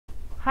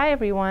Hi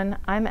everyone,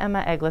 I'm Emma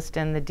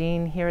Eggleston, the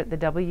Dean here at the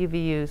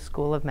WVU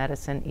School of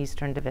Medicine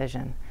Eastern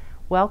Division.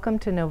 Welcome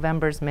to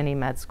November's Mini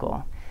Med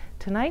School.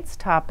 Tonight's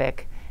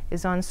topic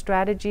is on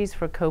strategies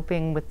for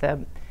coping with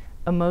the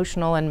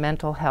emotional and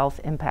mental health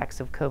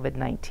impacts of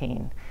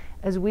COVID-19.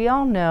 As we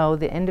all know,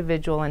 the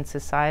individual and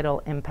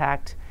societal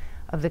impact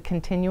of the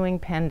continuing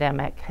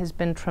pandemic has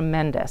been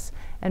tremendous,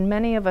 and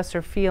many of us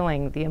are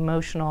feeling the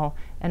emotional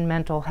and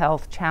mental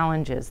health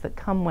challenges that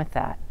come with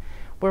that.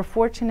 We're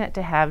fortunate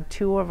to have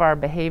two of our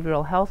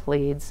behavioral health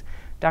leads,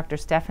 Dr.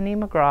 Stephanie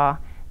McGraw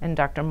and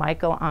Dr.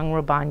 Michael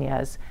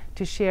Angrobanez,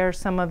 to share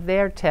some of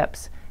their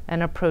tips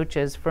and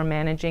approaches for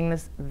managing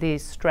the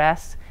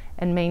stress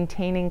and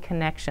maintaining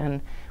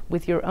connection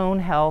with your own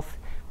health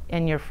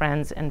and your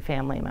friends and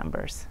family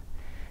members.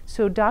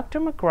 So Dr.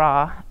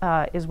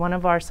 McGraw is one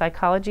of our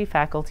psychology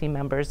faculty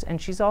members,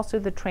 and she's also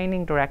the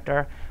training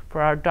director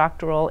for our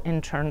doctoral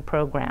intern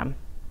program.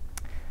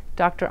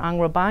 Dr.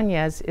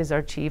 Angrobanez is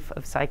our chief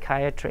of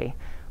psychiatry.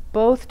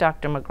 Both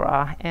Dr.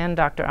 McGraw and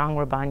Dr.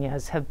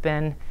 Angrobanez have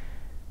been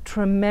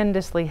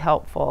tremendously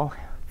helpful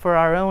for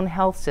our own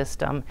health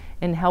system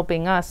in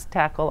helping us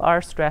tackle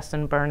our stress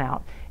and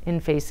burnout in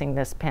facing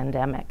this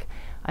pandemic.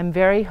 I'm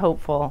very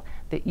hopeful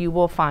that you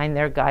will find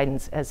their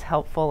guidance as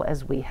helpful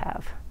as we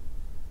have.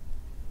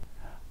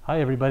 Hi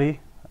everybody.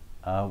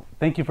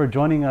 Thank you for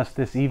joining us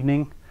this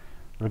evening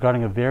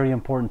regarding a very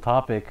important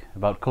topic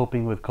about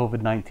coping with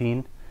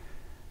COVID-19.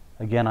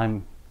 Again,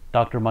 I'm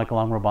Dr. Michael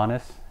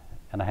Angrobanez,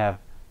 and I have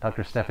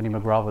Dr. Stephanie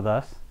McGraw with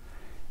us,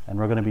 and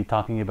we're going to be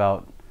talking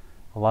about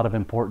a lot of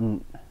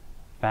important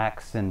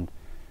facts and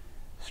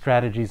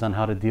strategies on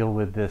how to deal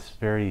with this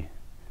very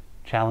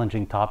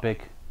challenging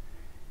topic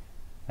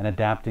and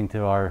adapting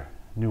to our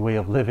new way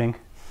of living.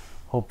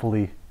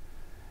 Hopefully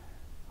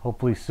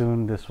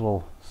soon this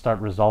will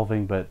start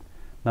resolving, but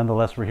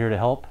nonetheless we're here to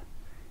help,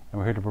 and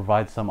we're here to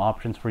provide some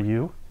options for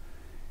you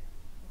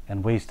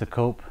and ways to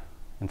cope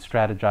and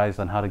strategize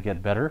on how to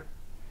get better,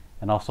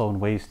 and also in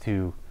ways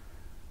to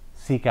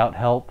seek out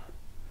help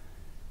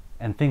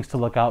and things to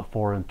look out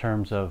for in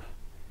terms of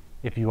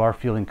if you are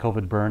feeling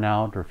COVID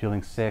burnout or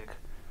feeling sick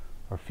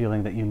or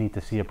feeling that you need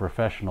to see a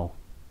professional.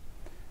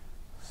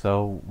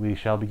 So we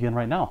shall begin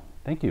right now.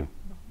 Thank you.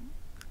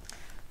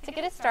 To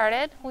get it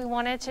started, we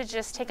wanted to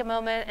just take a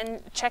moment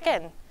and check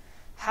in.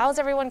 How's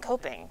everyone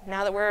coping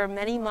now that we're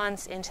many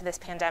months into this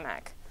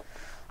pandemic?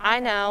 I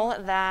know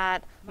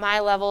that my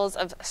levels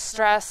of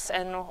stress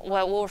and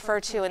what we'll refer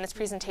to in this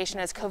presentation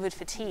as COVID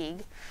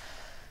fatigue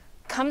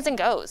comes and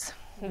goes.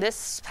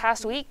 This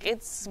past week,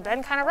 it's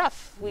been kind of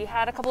rough. We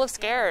had a couple of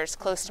scares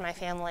close to my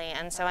family,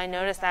 and so I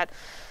noticed that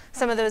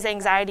some of those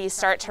anxieties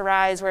start to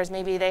rise, whereas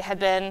maybe they had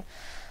been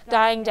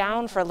dying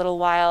down for a little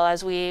while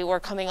as we were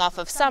coming off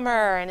of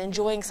summer and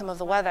enjoying some of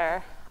the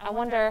weather. I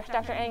wonder,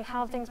 Dr. Eng,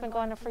 how have things been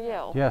going for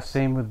you? Yeah,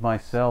 same with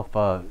myself.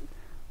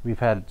 We've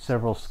had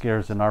several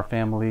scares in our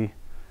family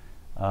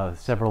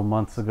several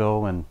months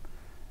ago, and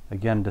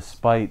again,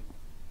 despite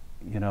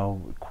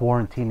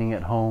quarantining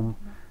at home,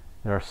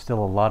 there are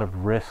still a lot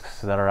of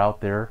risks that are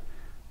out there.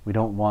 We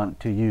don't want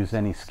to use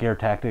any scare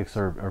tactics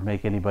or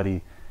make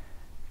anybody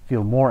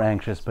feel more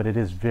anxious, but it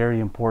is very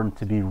important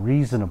to be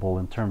reasonable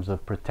in terms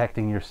of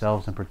protecting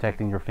yourselves and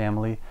protecting your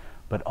family,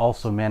 but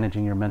also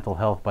managing your mental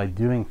health by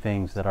doing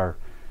things that are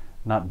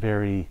not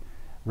very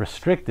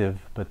restrictive,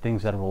 but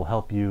things that will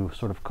help you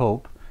sort of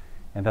cope.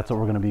 And that's what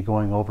we're going to be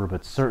going over.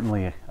 But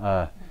certainly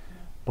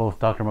both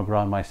Dr.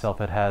 McGraw and myself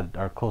had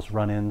our close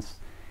run-ins,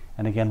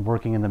 and again,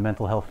 working in the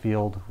mental health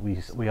field,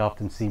 we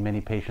often see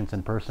many patients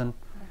in person,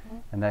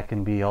 and that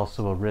can be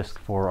also a risk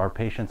for our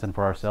patients and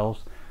for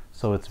ourselves.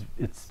 So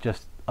it's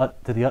just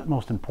to the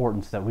utmost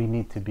importance that we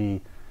need to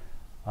be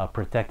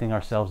protecting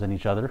ourselves and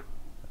each other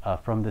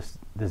from this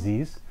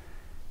disease,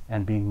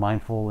 and being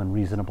mindful and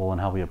reasonable in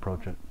how we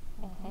approach it.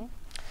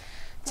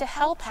 To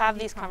help have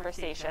these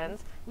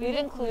conversations, we've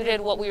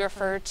included what we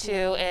refer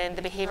to in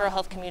the behavioral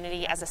health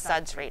community as a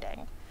SUDS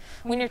rating.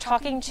 When you're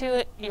talking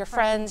to your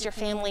friends, your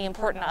family,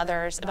 important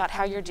others about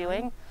how you're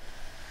doing,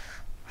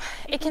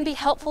 it can be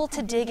helpful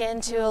to dig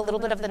into a little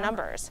bit of the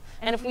numbers.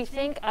 And if we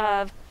think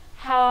of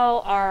how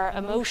our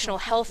emotional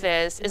health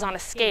is on a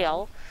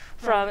scale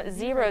from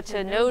 0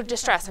 to no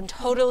distress, I'm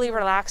totally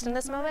relaxed in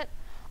this moment,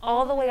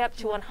 all the way up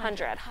to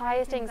 100,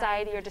 highest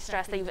anxiety or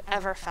distress that you've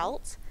ever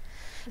felt.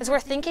 As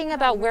we're thinking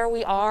about where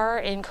we are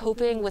in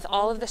coping with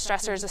all of the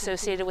stressors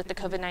associated with the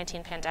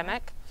COVID-19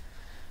 pandemic,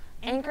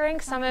 anchoring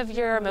some of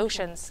your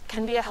emotions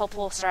can be a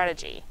helpful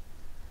strategy.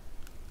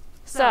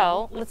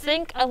 So let's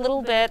think a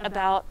little bit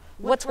about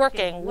what's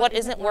working, what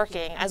isn't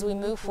working as we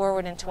move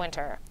forward into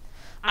winter.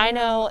 I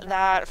know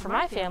that for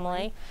my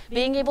family,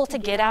 being able to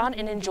get out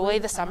and enjoy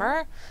the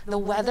summer, the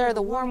weather,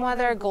 the warm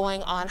weather,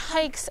 going on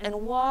hikes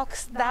and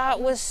walks, that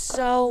was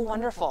so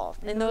wonderful.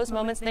 In those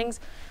moments, things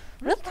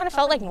really kind of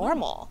felt like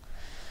normal.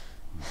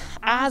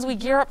 As we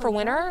gear up for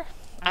winter,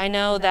 I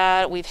know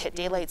that we've hit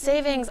daylight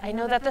savings. I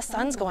know that the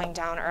sun's going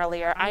down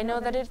earlier. I know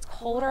that it's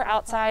colder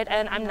outside,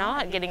 and I'm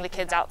not getting the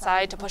kids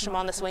outside to push them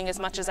on the swing as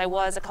much as I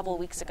was a couple of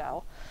weeks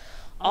ago.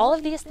 All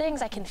of these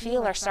things I can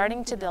feel are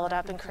starting to build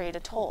up and create a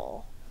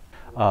toll.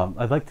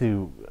 I'd like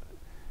to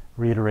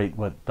reiterate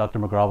what Dr.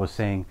 McGraw was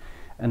saying,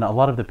 and a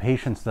lot of the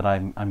patients that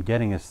I'm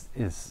getting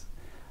is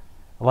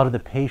a lot of the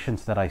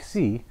patients that I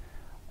see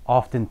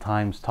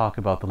oftentimes talk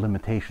about the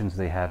limitations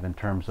they have in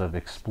terms of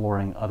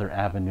exploring other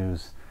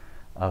avenues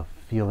of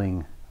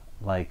feeling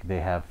like they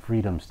have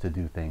freedoms to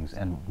do things,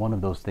 and one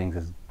of those things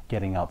is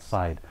getting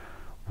outside,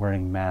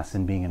 wearing masks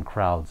and being in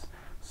crowds.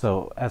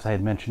 So as I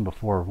had mentioned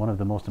before, one of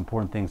the most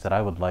important things that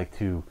I would like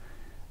to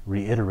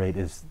reiterate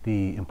is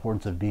the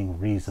importance of being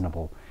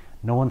reasonable.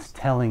 No one's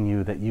telling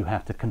you that you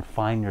have to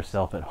confine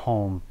yourself at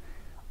home,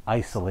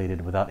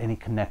 isolated, without any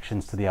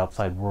connections to the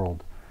outside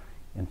world.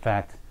 In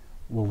fact,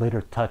 we'll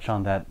later touch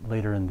on that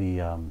later in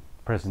the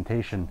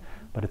presentation,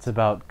 but it's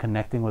about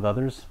connecting with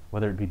others,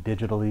 whether it be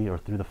digitally or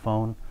through the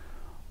phone,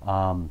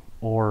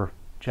 or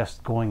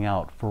just going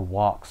out for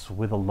walks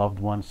with a loved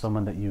one,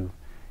 someone that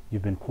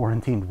you've been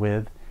quarantined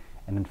with,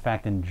 and in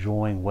fact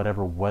enjoying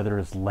whatever weather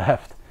is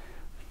left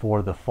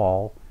for the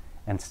fall,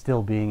 and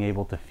still being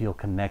able to feel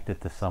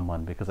connected to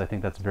someone, because I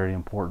think that's very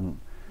important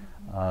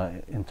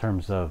in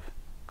terms of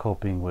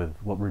coping with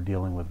what we're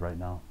dealing with right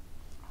now.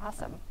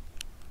 Awesome.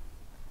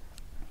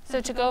 So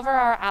to go over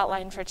our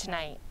outline for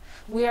tonight,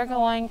 we are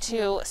going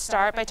to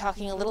start by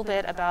talking a little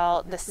bit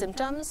about the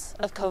symptoms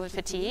of COVID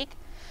fatigue,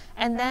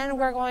 and then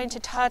we're going to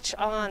touch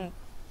on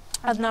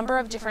a number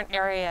of different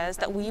areas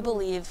that we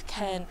believe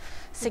can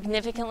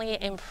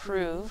significantly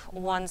improve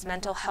one's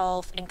mental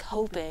health and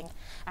coping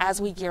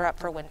as we gear up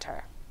for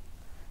winter.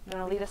 You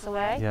want to lead us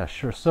away? Yeah,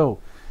 sure. So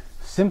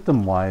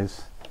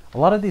symptom-wise, a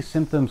lot of these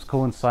symptoms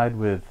coincide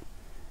with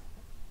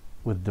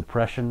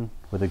depression,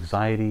 with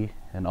anxiety,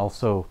 and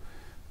also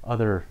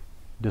other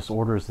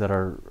disorders that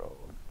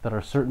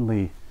are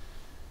certainly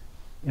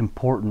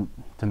important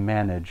to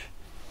manage.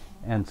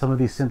 And some of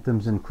these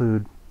symptoms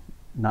include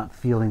not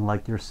feeling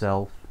like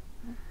yourself,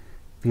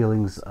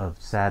 feelings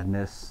of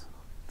sadness,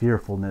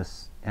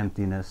 fearfulness,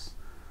 emptiness,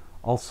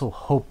 also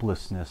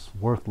hopelessness,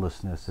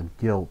 worthlessness, and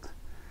guilt,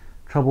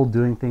 trouble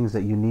doing things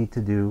that you need to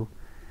do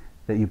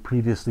that you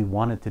previously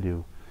wanted to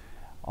do.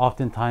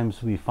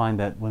 Oftentimes we find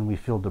that when we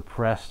feel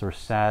depressed or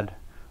sad,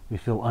 we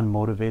feel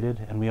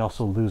unmotivated, and we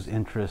also lose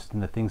interest in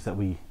the things that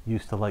we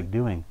used to like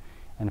doing.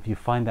 And if you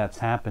find that's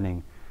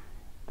happening,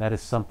 that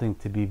is something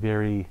to be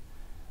very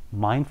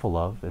mindful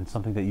of, and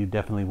something that you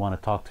definitely want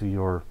to talk to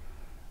your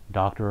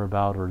doctor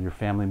about, or your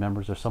family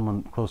members, or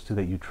someone close to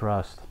that you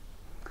trust.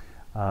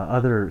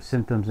 Other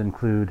symptoms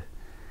include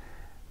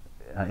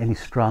any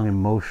strong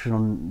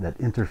emotion that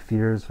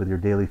interferes with your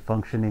daily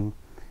functioning,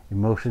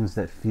 emotions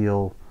that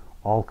feel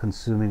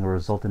all-consuming or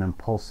result in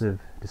impulsive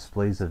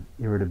displays of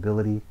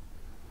irritability,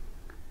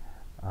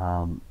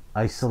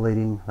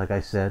 isolating, like I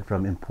said,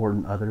 from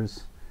important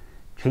others,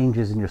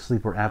 changes in your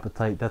sleep or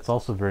appetite. That's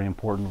also very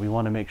important. We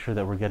want to make sure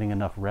that we're getting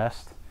enough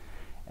rest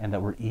and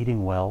that we're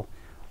eating well.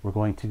 We're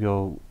going to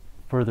go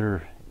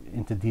further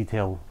into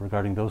detail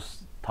regarding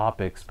those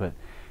topics, but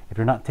if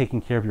you're not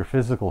taking care of your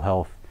physical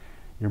health,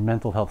 your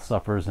mental health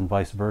suffers, and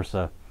vice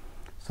versa.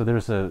 So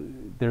there's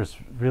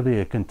really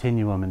a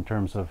continuum in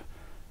terms of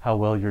how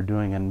well you're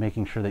doing, and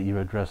making sure that you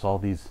address all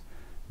these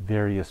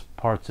various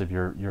parts of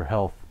your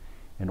health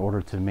in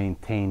order to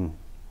maintain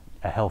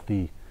a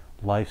healthy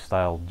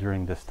lifestyle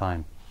during this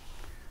time.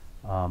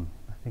 I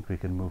think we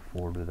can move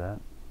forward with that.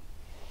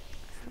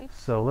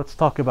 So let's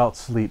talk about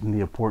sleep and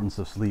the importance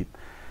of sleep.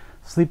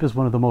 Sleep is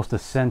one of the most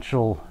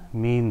essential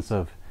means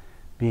of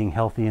being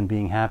healthy and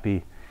being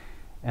happy.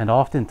 And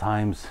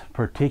oftentimes,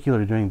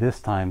 particularly during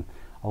this time,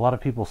 a lot of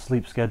people's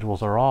sleep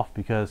schedules are off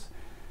because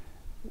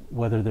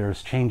whether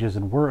there's changes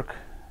in work,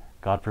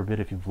 God forbid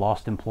if you've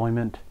lost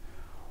employment,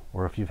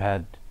 or if you've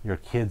had your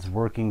kids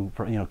working,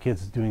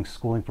 kids doing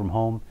schooling from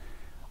home,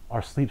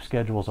 our sleep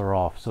schedules are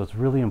off. So it's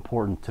really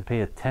important to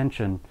pay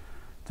attention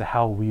to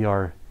how we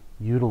are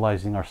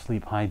utilizing our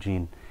sleep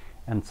hygiene.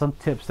 And some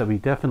tips that we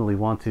definitely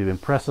want to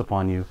impress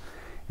upon you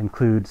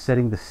include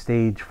setting the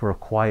stage for a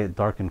quiet,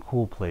 dark, and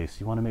cool place.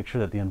 You want to make sure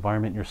that the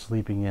environment you're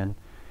sleeping in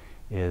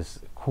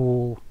is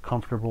cool,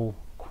 comfortable,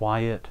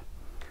 quiet.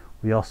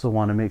 We also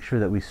want to make sure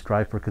that we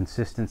strive for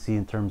consistency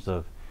in terms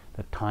of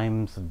the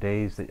times of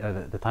days,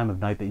 the time of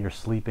night that you're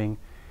sleeping,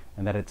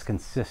 and that it's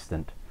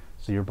consistent.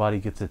 So your body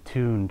gets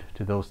attuned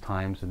to those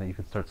times, and that you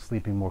can start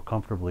sleeping more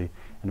comfortably,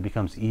 and it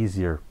becomes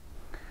easier.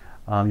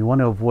 You want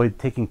to avoid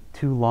taking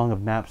too long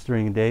of naps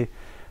during a day.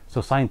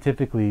 So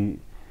scientifically,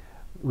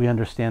 we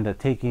understand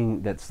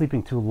that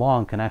sleeping too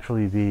long can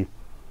actually be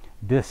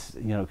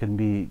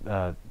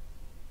a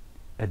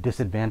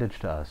disadvantage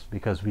to us,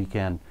 because we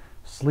can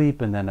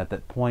sleep, and then at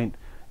that point,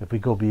 if we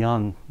go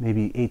beyond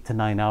maybe 8 to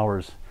 9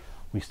 hours,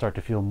 we start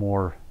to feel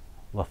more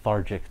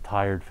lethargic,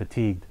 tired,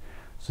 fatigued.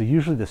 So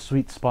usually the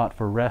sweet spot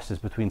for rest is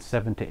between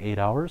 7 to 8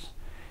 hours,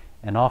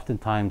 and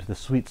oftentimes the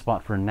sweet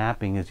spot for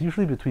napping is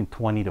usually between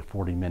 20 to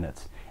 40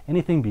 minutes.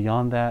 Anything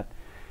beyond that,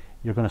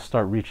 you're going to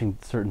start reaching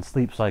certain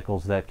sleep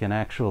cycles that can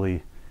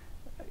actually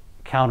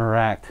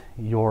counteract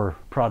your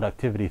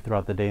productivity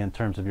throughout the day in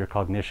terms of your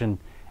cognition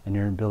and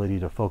your ability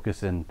to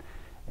focus and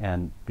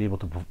and be able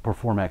to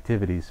perform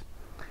activities.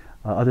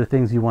 Other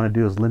things you want to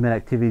do is limit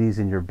activities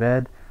in your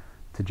bed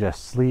to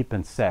just sleep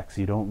and sex.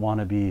 You don't want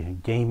to be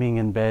gaming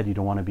in bed. You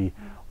don't want to be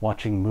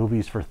watching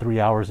movies for 3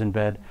 hours in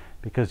bed,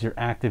 because you're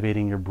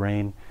activating your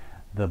brain.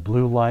 The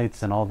blue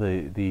lights and all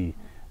the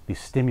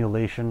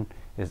stimulation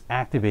is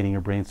activating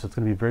your brain, so it's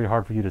going to be very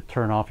hard for you to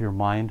turn off your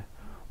mind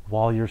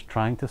while you're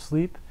trying to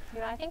sleep. You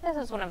know, I think this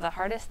is one of the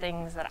hardest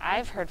things that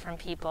I've heard from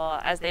people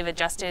as they've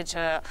adjusted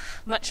to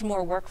much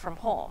more work from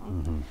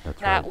home. That's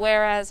that right.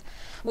 Whereas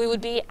we would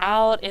be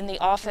out in the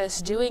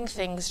office doing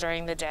things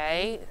during the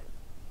day,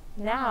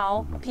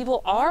 now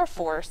people are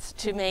forced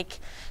to make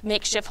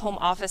makeshift home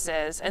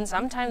offices, and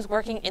sometimes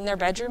working in their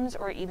bedrooms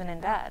or even in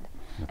bed.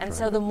 And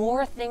so the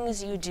more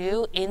things you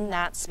do in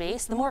that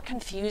space, the more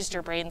confused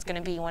your brain's going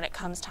to be when it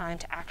comes time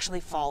to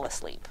actually fall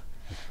asleep.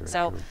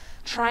 So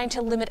trying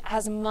to limit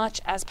as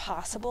much as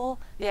possible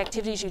the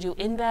activities you do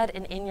in bed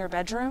and in your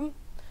bedroom,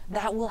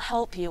 that will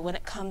help you when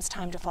it comes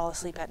time to fall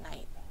asleep at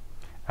night.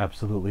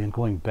 Absolutely. And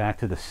going back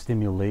to the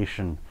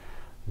stimulation,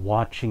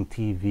 watching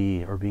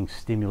TV or being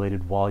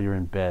stimulated while you're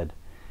in bed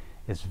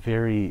is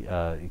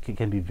it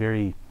can be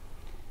very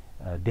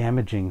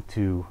damaging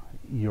to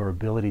your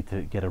ability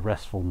to get a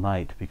restful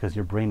night, because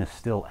your brain is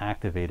still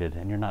activated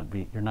and you're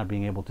not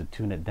being able to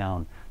tune it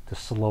down, to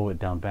slow it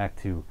down back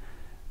to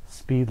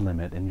speed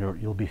limit, and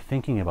you'll be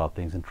thinking about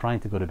things and trying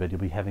to go to bed.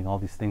 You'll be having all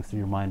these things through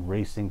your mind,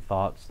 racing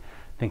thoughts,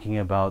 thinking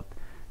about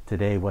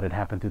today, what had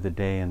happened through the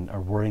day, and are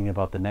worrying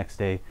about the next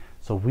day.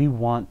 So we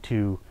want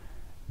to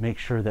make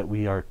sure that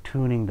we are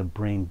tuning the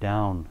brain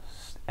down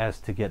as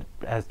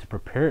to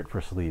prepare it for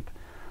sleep.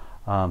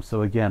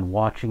 So again,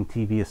 watching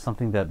TV is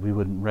something that we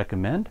wouldn't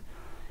recommend.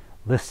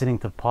 Listening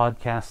to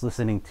podcasts,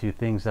 listening to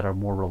things that are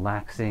more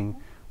relaxing,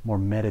 more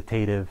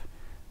meditative,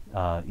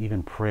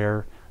 even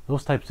prayer,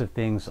 those types of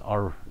things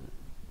are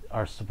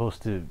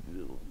supposed to,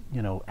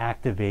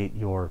 activate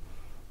your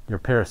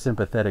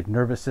parasympathetic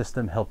nervous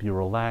system, help you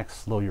relax,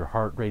 slow your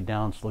heart rate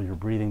down, slow your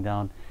breathing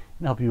down,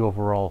 and help you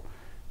overall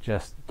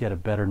just get a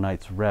better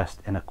night's rest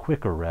and a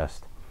quicker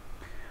rest.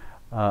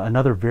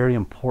 Another very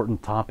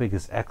important topic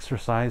is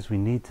exercise. We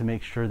need to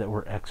make sure that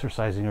we're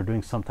exercising or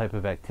doing some type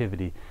of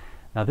activity.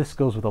 Now this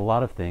goes with a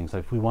lot of things.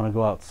 If we want to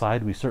go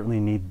outside, we certainly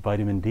need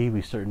vitamin D.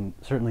 We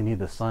certainly need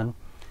the sun.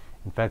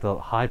 In fact, a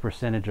high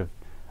percentage of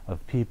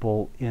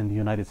people in the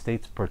United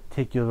States,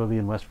 particularly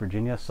in West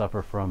Virginia,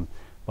 suffer from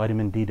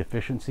vitamin D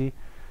deficiency.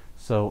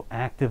 So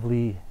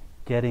actively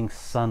getting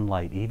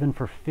sunlight, even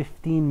for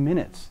 15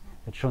 minutes,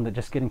 it's shown that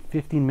just getting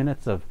 15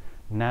 minutes of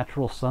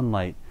natural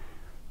sunlight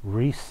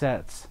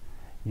resets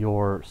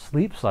your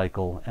sleep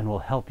cycle and will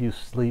help you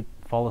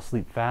fall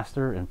asleep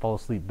faster and fall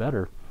asleep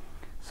better.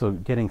 So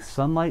getting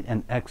sunlight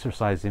and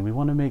exercising, we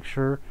want to make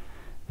sure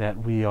that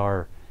we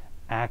are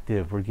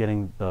active, we're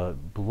getting the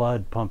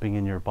blood pumping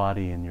in your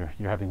body, and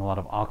you're having a lot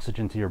of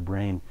oxygen to your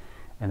brain,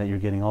 and that you're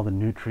getting all the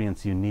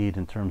nutrients you need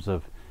in terms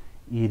of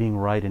eating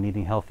right and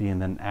eating healthy,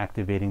 and then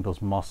activating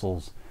those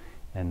muscles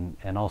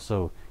and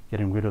also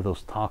getting rid of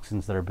those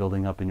toxins that are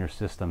building up in your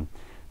system.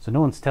 So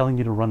no one's telling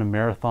you to run a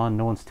marathon,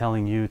 no one's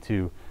telling you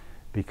to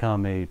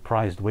become a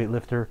prized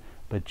weightlifter,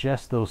 but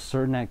just those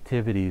certain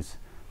activities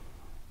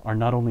are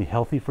not only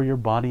healthy for your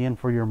body and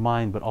for your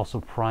mind, but also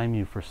prime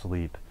you for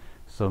sleep.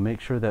 So make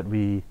sure that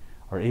we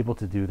are able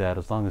to do that,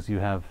 as long as you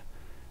have,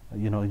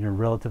 you're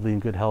relatively in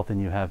good health,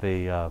 and you have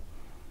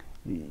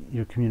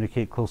you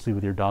communicate closely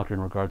with your doctor in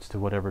regards to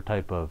whatever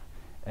type of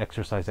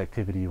exercise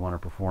activity you want to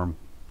perform.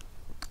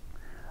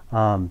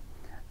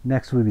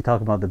 Next, we'll be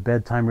talking about the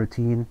bedtime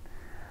routine.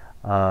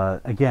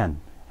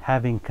 Again,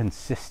 having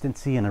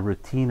consistency and a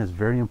routine is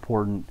very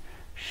important.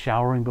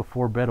 Showering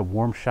before bed, a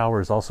warm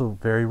shower is also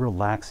very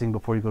relaxing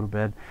before you go to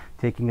bed.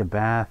 Taking a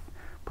bath,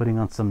 putting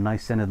on some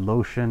nice scented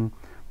lotion,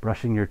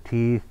 brushing your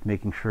teeth,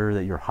 making sure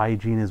that your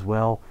hygiene is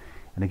well,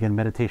 and again,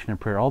 meditation and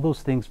prayer. All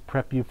those things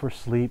prep you for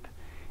sleep,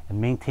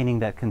 and maintaining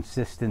that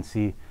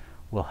consistency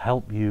will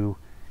help you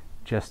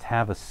just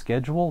have a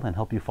schedule and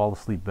help you fall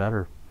asleep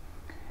better.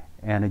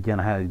 And again,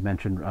 I had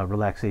mentioned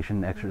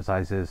relaxation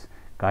exercises,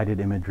 guided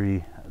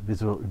imagery,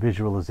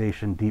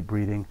 visualization, deep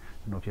breathing.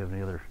 I don't know if you have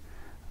any other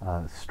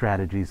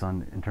strategies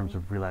in terms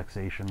of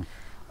relaxation.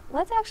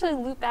 Let's actually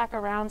loop back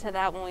around to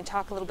that when we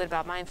talk a little bit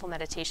about mindful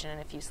meditation in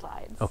a few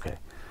slides. Okay,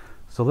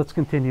 so let's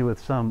continue with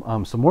some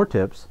more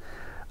tips.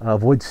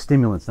 Avoid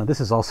stimulants. Now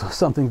this is also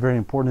something very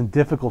important and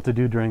difficult to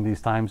do during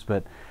these times,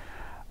 but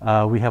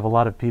we have a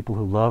lot of people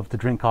who love to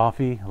drink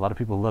coffee, a lot of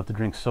people who love to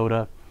drink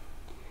soda,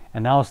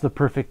 and now is the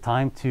perfect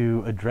time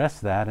to address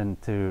that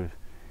and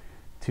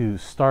to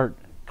start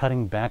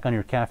cutting back on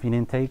your caffeine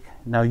intake.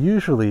 Now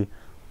usually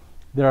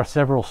there are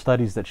several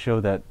studies that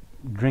show that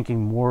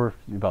drinking more,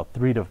 about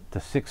 3 to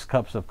 6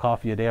 cups of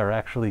coffee a day, are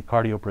actually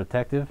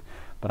cardioprotective.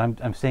 But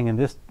I'm saying in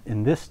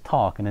this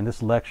talk and in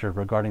this lecture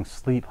regarding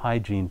sleep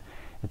hygiene,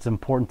 it's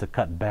important to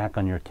cut back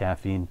on your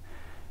caffeine,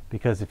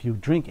 because if you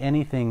drink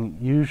anything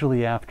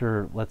usually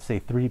after, let's say,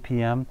 3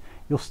 p.m.,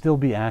 you'll still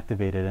be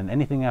activated, and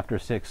anything after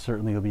 6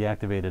 certainly will be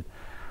activated.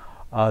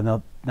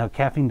 Now Now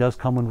caffeine does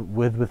come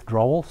with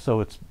withdrawal,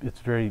 so it's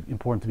very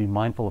important to be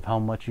mindful of how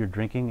much you're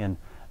drinking and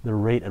the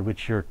rate at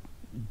which you're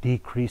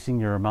decreasing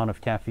your amount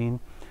of caffeine.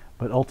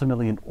 But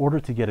ultimately, in order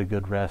to get a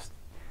good rest,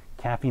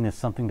 caffeine is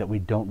something that we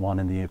don't want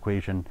in the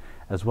equation,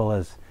 as well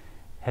as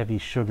heavy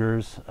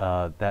sugars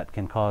that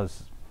can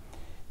cause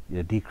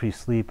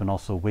decreased sleep and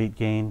also weight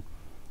gain.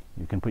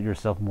 You can put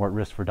yourself more at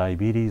risk for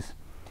diabetes.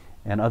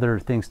 And other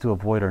things to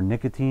avoid are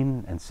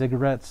nicotine and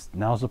cigarettes.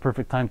 Now's the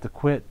perfect time to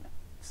quit.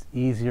 It's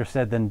easier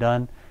said than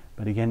done.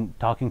 But again,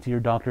 talking to your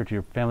doctor, to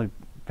your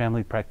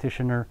family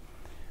practitioner,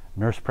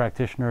 nurse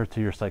practitioner,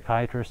 to your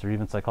psychiatrist or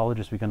even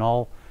psychologist, we can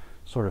all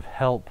sort of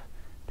help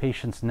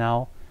patients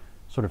now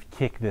sort of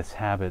kick this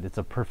habit. It's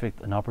a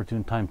perfect and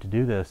opportune time to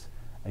do this,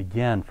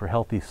 again, for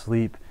healthy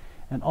sleep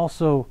and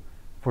also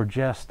for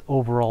just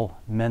overall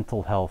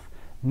mental health.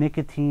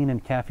 Nicotine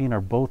and caffeine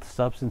are both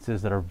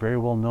substances that are very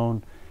well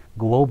known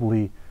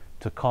globally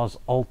to cause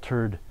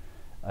altered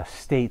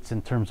states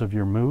in terms of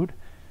your mood,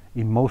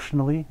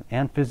 emotionally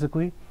and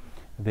physically.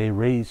 They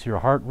raise your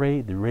heart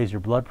rate, they raise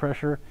your blood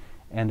pressure,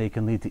 and they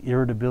can lead to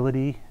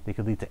irritability, they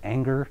can lead to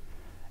anger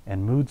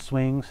and mood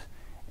swings.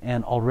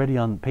 And already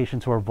on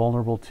patients who are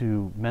vulnerable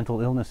to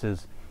mental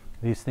illnesses,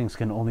 these things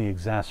can only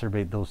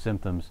exacerbate those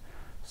symptoms.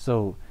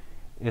 So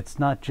it's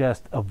not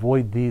just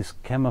avoid these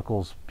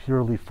chemicals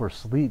purely for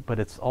sleep, but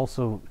it's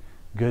also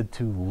good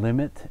to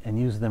limit and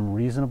use them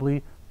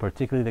reasonably,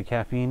 particularly the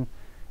caffeine.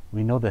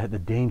 We know the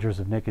dangers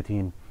of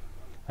nicotine.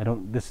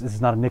 This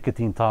is not a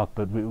nicotine talk,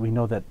 but we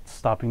know that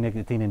stopping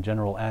nicotine in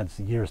general adds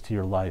years to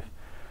your life.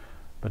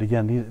 But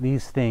again,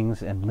 these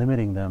things and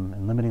limiting them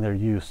and limiting their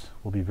use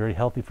will be very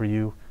healthy for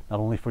you, not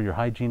only for your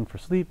hygiene for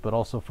sleep, but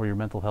also for your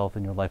mental health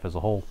and your life as a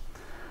whole.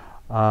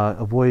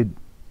 Avoid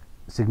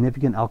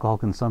significant alcohol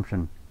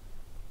consumption.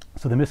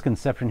 So the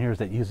misconception here is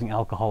that using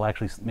alcohol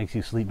actually makes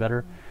you sleep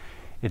better.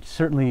 It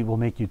certainly will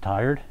make you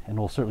tired and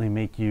will certainly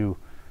make you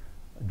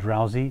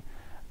drowsy,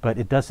 but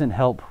it doesn't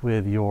help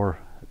with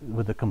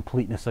the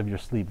completeness of your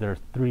sleep. There are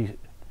three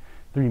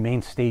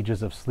main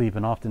stages of sleep,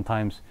 and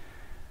oftentimes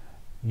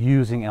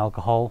using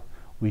alcohol,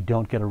 we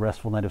don't get a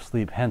restful night of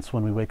sleep. Hence,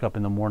 when we wake up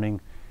in the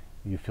morning,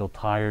 you feel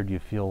tired, you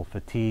feel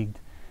fatigued.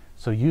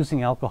 So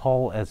using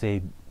alcohol as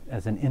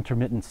an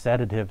intermittent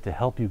sedative to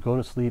help you go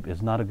to sleep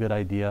is not a good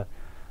idea.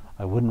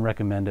 I wouldn't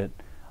recommend it,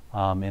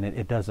 and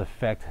it does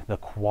affect the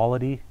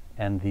quality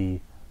and the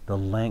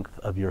length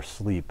of your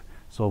sleep.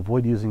 So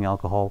avoid using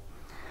alcohol.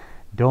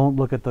 Don't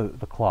look at the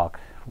clock.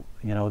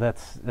 You know,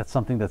 that's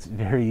something that's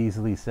very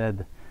easily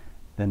said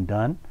than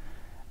done.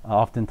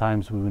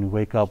 Oftentimes when we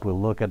wake up, we'll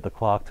look at the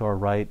clock to our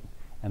right,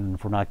 and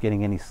if we're not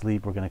getting any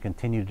sleep, we're going to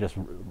continue to just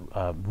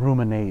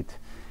ruminate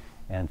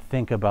and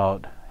think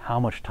about how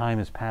much time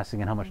is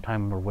passing and how much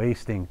time we're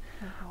wasting.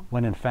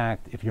 When in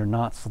fact, if you're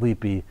not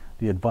sleepy,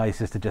 the advice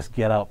is to just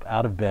get up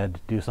out of bed,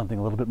 do something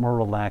a little bit more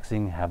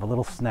relaxing, have a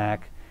little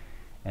snack,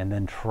 and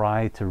then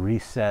try to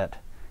reset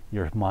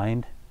your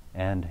mind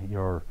and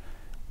your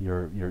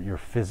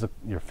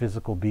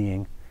physical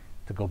being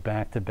to go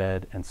back to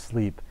bed and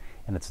sleep.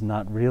 And it's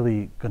not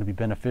really going to be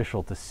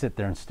beneficial to sit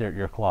there and stare at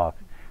your clock.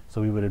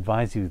 So we would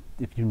advise you,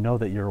 if you know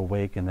that you're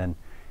awake and then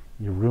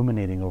you're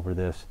ruminating over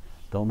this,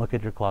 don't look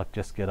at your clock,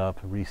 just get up,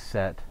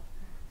 reset,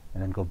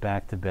 and then go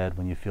back to bed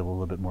when you feel a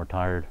little bit more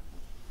tired.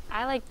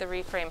 I like the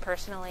reframe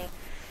personally.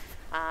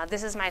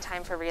 This is my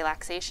time for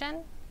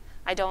relaxation.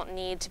 I don't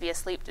need to be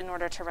asleep in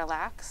order to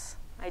relax.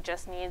 I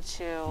just need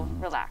to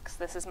relax.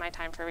 This is my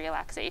time for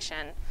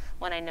relaxation.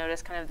 When I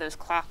notice kind of those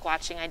clock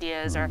watching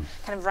ideas or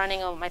kind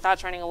of my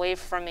thoughts running away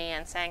from me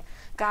and saying,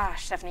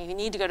 gosh, Stephanie, you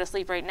need to go to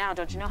sleep right now.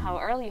 Don't you know how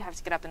early you have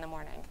to get up in the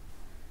morning?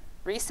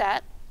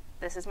 Reset.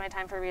 This is my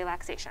time for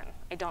relaxation.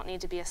 I don't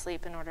need to be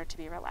asleep in order to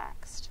be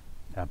relaxed.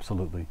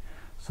 Absolutely.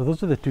 So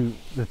those are the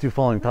two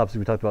following topics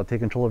we talked about: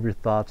 take control of your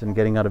thoughts and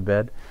getting out of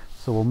bed.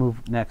 So we'll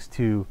move next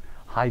to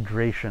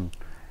hydration,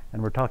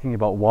 and we're talking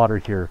about water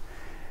here.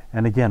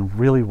 And again,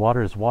 really,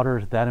 water is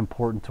that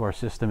important to our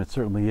system? It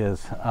certainly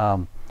is.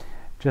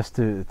 Just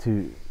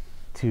to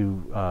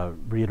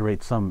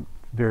reiterate some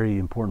very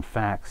important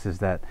facts is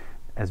that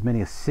as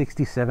many as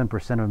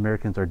 67% of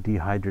Americans are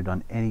dehydrated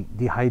on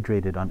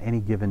any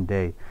given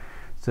day.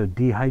 So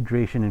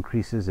dehydration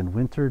increases in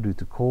winter due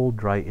to cold,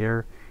 dry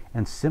air,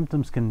 and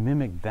symptoms can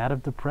mimic that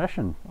of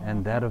depression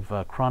and that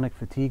of chronic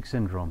fatigue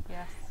syndrome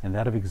and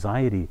that of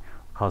anxiety,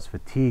 cause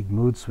fatigue,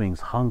 mood swings,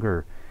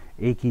 hunger,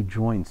 achy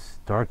joints,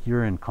 dark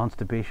urine,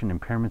 constipation,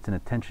 impairments in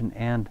attention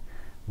and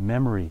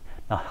memory.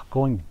 Now,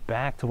 going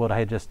back to what I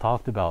had just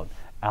talked about,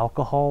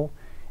 alcohol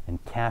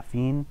and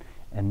caffeine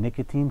and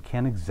nicotine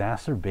can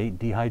exacerbate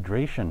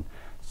dehydration.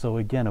 So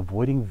again,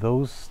 avoiding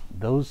those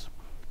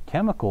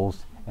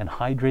chemicals and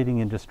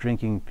hydrating and just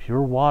drinking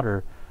pure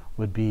water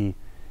would be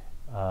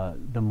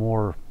the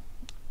more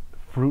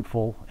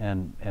fruitful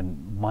and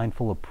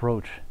mindful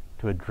approach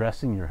to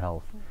addressing your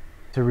health.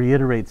 To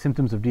reiterate,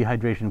 symptoms of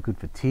dehydration include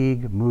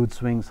fatigue, mood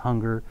swings,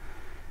 hunger,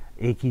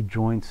 achy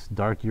joints,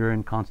 dark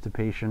urine,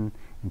 constipation,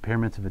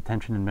 impairments of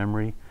attention and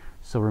memory.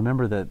 So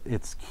remember that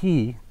it's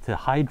key to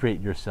hydrate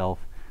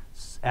yourself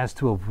as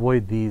to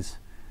avoid these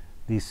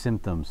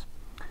symptoms.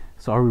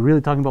 So are we really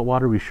talking about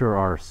water? We sure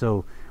are.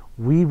 So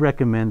we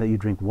recommend that you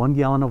drink 1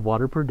 gallon of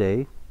water per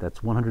day.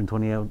 That's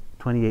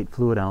 128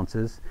 fluid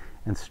ounces.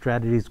 And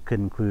strategies could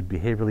include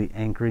behaviorally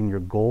anchoring your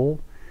goal,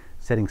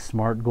 setting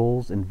SMART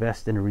goals,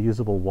 invest in a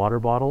reusable water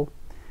bottle,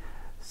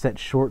 set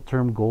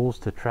short-term goals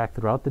to track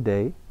throughout the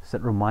day,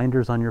 set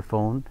reminders on your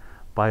phone,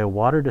 buy a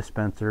water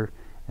dispenser,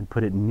 and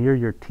put it near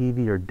your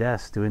TV or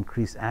desk to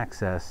increase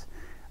access,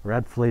 or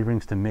add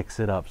flavorings to mix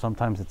it up.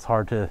 Sometimes it's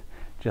hard to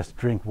just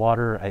drink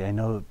water. I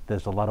know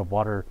there's a lot of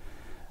water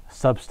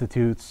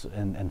substitutes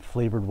and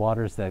flavored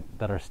waters that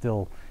are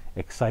still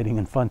exciting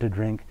and fun to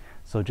drink.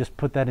 So just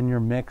put that in your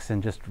mix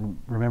and just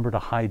remember to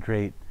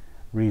hydrate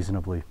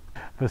reasonably.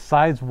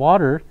 Besides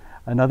water,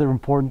 another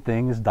important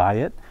thing is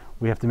diet.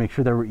 We have to make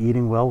sure that we're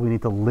eating well. We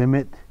need to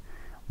limit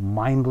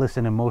mindless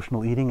and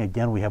emotional eating.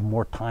 Again, we have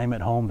more time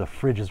at home. The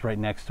fridge is right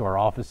next to our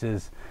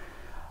offices.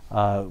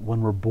 When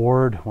we're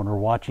bored, when we're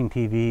watching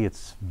TV,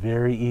 it's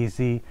very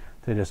easy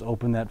to just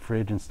open that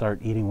fridge and start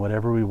eating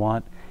whatever we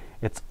want.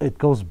 It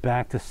goes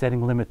back to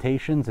setting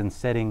limitations and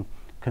setting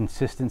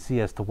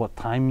consistency as to what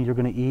time you're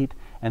going to eat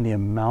and the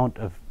amount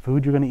of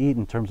food you're going to eat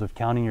in terms of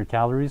counting your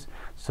calories,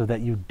 so that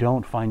you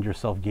don't find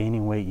yourself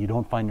gaining weight, you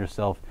don't find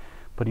yourself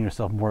putting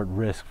yourself more at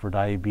risk for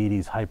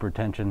diabetes,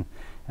 hypertension,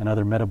 and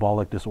other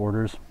metabolic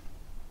disorders.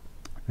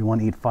 We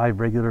want to eat 5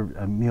 regular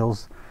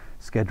meals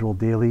scheduled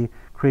daily.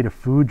 Create a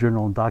food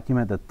journal and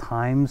document the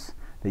times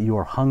that you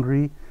are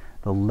hungry,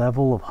 the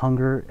level of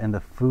hunger, and the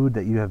food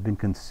that you have been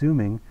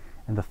consuming,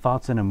 and the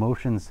thoughts and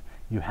emotions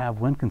you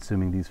have when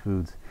consuming these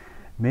foods.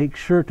 Make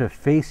sure to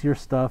face your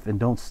stuff and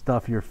don't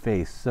stuff your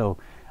face. So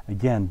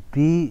again,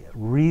 be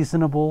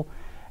reasonable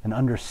and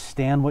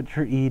understand what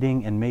you're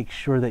eating, and make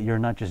sure that you're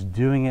not just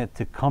doing it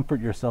to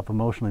comfort yourself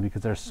emotionally,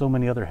 because there's so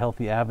many other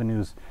healthy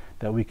avenues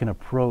that we can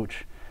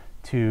approach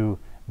to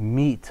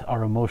meet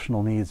our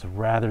emotional needs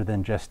rather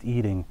than just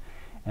eating.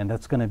 And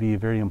that's going to be a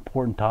very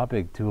important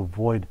topic to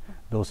avoid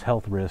those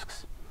health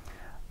risks.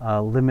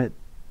 Limit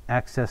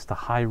access to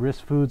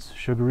high-risk foods,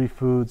 sugary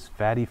foods,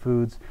 fatty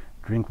foods,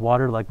 drink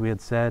water like we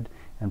had said,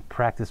 and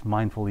practice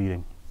mindful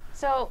eating.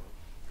 So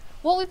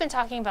what we've been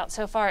talking about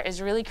so far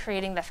is really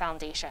creating the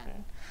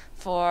foundation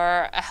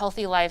for a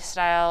healthy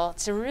lifestyle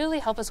to really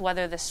help us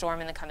weather the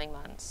storm in the coming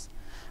months.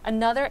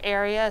 Another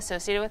area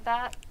associated with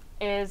that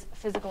is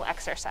physical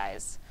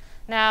exercise.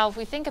 Now, if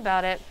we think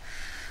about it,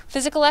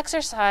 physical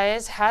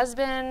exercise has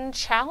been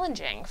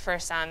challenging for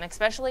some,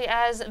 especially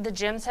as the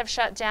gyms have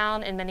shut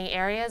down in many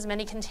areas.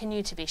 Many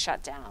continue to be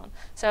shut down.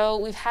 So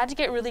we've had to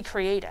get really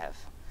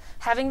creative.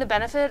 Having the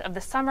benefit of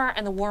the summer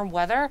and the warm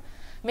weather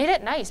made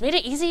it nice, made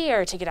it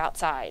easier to get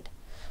outside.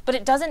 But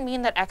it doesn't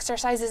mean that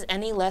exercise is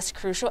any less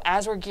crucial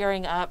as we're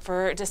gearing up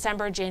for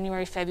December,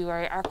 January,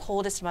 February, our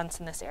coldest months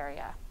in this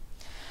area.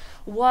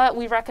 What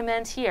we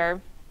recommend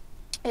here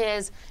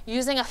is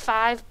using a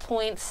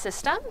 5-point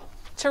system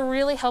to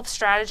really help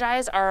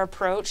strategize our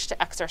approach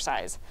to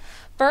exercise.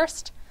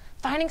 First,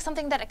 finding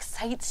something that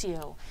excites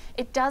you.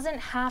 It doesn't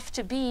have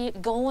to be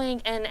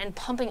going and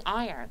pumping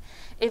iron.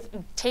 If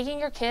taking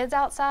your kids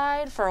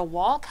outside for a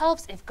walk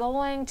helps, if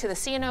going to the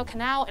C&O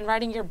Canal and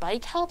riding your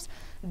bike helps,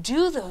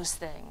 do those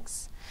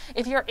things.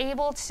 If you're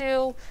able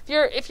to,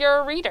 if you're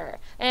a reader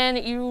and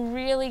you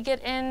really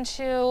get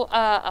into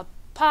a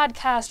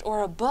podcast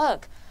or a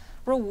book,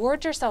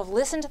 reward yourself.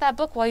 Listen to that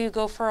book while you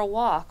go for a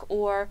walk.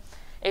 Or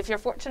if you're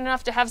fortunate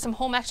enough to have some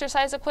home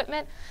exercise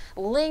equipment,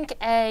 link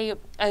a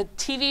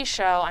TV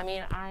show. I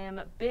mean, I am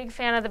a big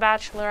fan of The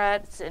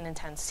Bachelorette. It's an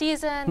intense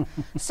season,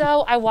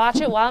 so I watch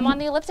it while I'm on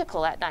the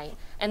elliptical at night.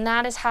 And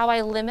that is how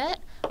I limit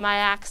my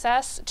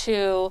access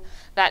to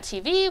that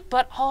TV,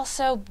 but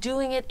also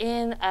doing it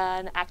in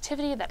an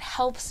activity that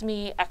helps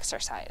me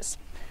exercise.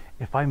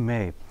 If I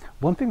may,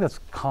 one thing that's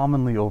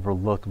commonly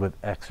overlooked with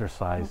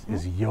exercise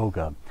is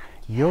yoga.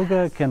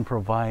 Yoga can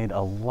provide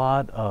a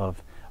lot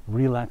of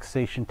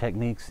relaxation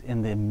techniques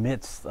in the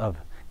midst of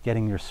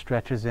getting your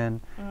stretches in,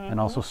 and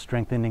also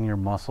strengthening your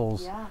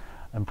muscles,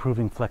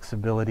 improving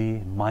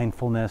flexibility,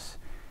 mindfulness,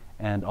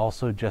 and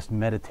also just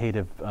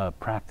meditative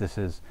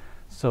practices.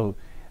 So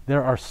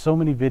there are so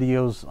many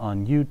videos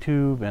on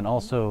YouTube and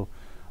also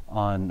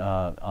on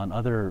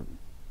other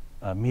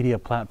media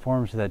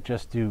platforms that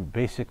just do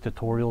basic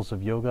tutorials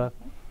of yoga.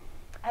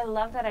 I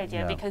love that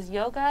idea because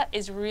yoga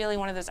is really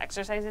one of those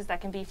exercises that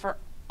can be for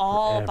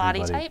all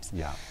body types,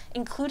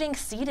 including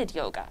seated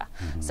yoga.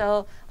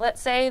 So let's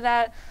say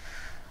that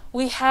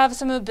we have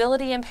some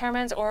mobility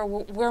impairments or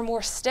we're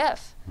more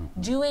stiff.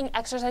 Doing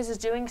exercises,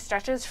 doing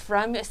stretches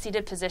from a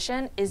seated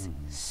position is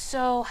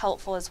so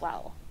helpful as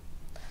well.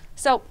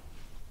 So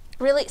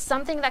really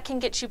something that can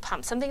get you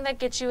pumped, something that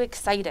gets you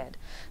excited,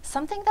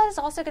 something that is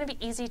also going to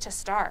be easy to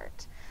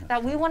start.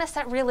 That we want to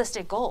set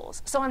realistic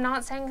goals. So I'm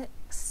not saying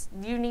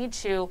you need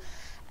to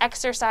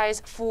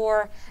exercise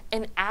for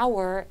an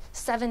hour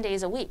 7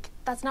 days a week.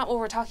 That's not what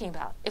we're talking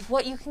about. If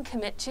what you can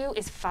commit to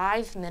is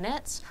 5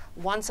 minutes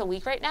once a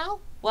week right now,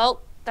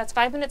 well, That's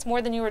 5 minutes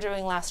more than you were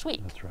doing last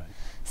week. That's right.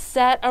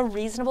 Set a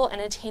reasonable and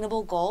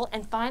attainable goal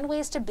and find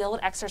ways to build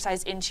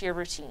exercise into your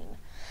routine.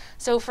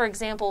 So for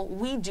example,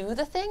 we do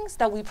the things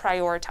that we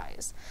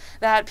prioritize.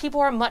 That people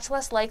are much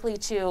less likely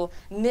to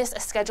miss a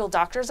scheduled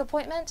doctor's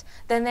appointment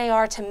than they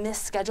are to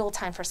miss scheduled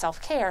time for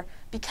self-care,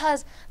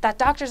 because that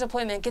doctor's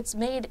appointment gets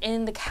made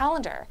in the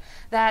calendar,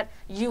 that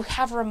you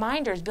have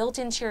reminders built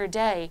into your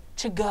day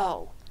to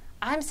go.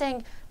 I'm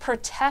saying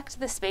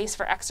protect the space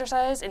for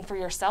exercise and for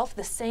yourself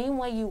the same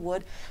way you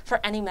would for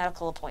any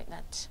medical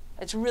appointment.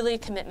 It's really a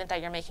commitment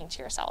that you're making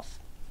to yourself.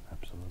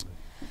 Absolutely.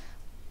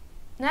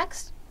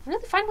 Next,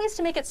 really find ways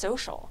to make it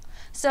social.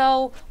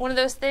 So one of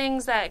those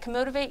things that can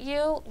motivate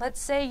you,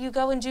 let's say you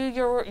go and do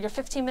your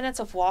 15 minutes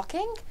of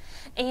walking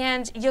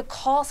and you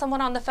call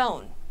someone on the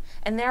phone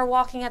and they're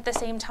walking at the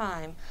same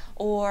time,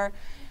 or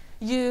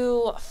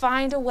you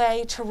find a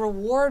way to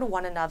reward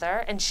one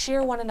another and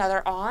cheer one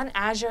another on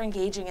as you're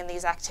engaging in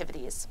these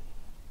activities.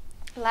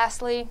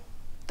 Lastly,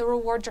 the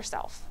reward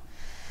yourself.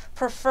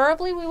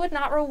 Preferably, we would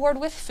not reward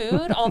with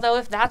food, although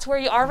if that's where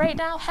you are right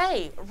now,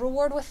 hey,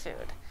 reward with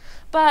food.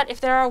 But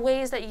if there are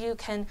ways that you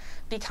can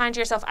be kind to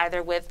yourself,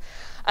 either with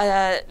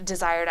a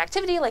desired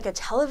activity like a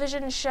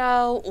television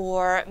show,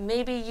 or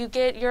maybe you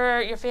get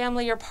your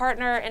family, your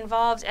partner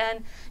involved,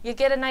 and you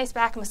get a nice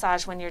back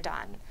massage when you're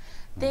done.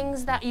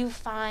 Things that you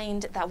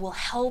find that will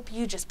help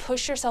you just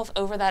push yourself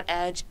over that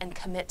edge and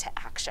commit to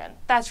action.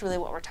 That's really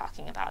what we're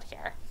talking about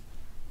here.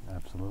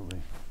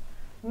 Absolutely.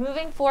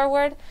 Moving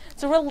forward,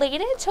 it's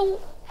related to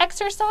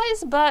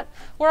exercise, but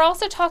we're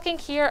also talking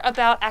here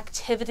about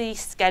activity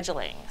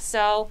scheduling.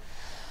 So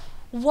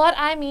what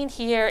I mean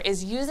here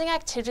is using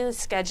activity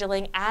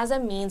scheduling as a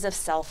means of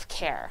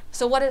self-care.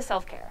 So what is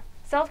self-care?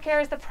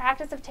 Self-care is the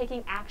practice of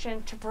taking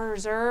action to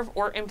preserve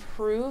or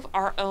improve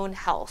our own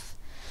health.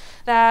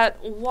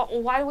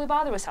 Why do we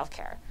bother with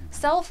self-care?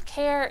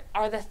 Self-care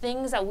are the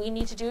things that we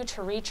need to do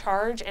to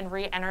recharge and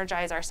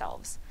re-energize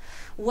ourselves.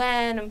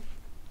 When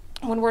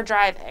we're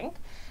driving,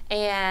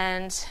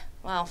 and,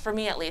 well, for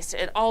me at least,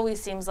 it always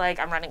seems like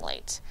I'm running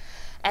late.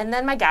 And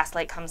then my gas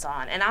light comes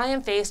on, and I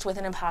am faced with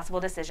an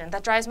impossible decision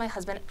that drives my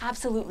husband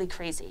absolutely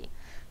crazy.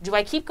 Do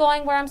I keep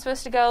going where I'm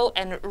supposed to go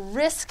and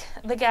risk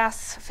the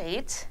gas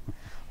fate,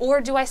 or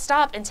do I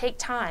stop and take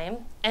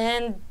time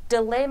and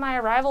delay my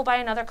arrival by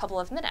another couple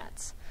of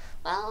minutes?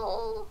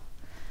 Well,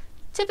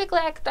 typically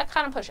I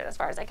kind of push it as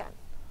far as I can.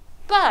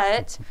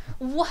 But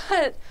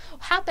what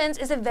happens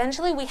is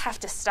eventually we have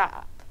to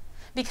stop,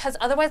 because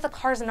otherwise the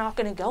car's not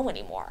going to go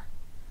anymore.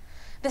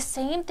 The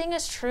same thing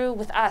is true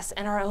with us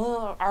and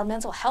our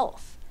mental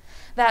health,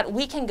 that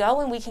we can go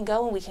and we can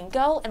go and we can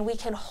go and we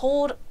can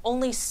hold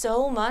only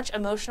so much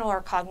emotional or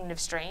cognitive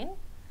strain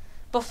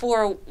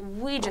before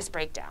we just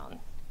break down.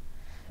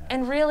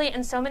 And really,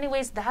 in so many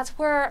ways, that's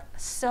where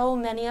so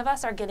many of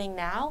us are getting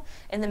now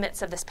in the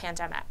midst of this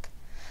pandemic.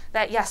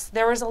 That yes,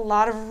 there was a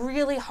lot of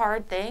really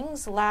hard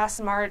things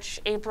last March,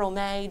 April,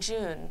 May,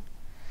 June.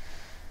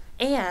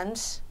 And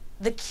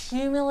the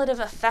cumulative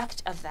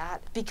effect of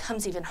that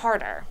becomes even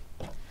harder.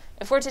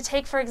 If we're to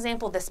take, for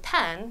example, this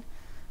pen,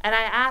 and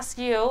I ask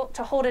you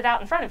to hold it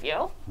out in front of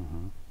you,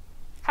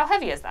 how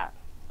heavy is that?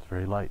 It's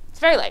very light. It's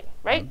very light,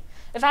 right?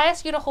 If I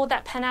ask you to hold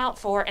that pen out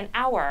for an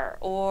hour,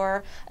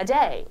 or a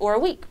day, or a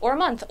week, or a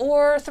month,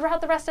 or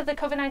throughout the rest of the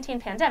COVID-19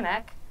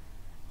 pandemic,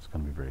 It's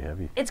going to be very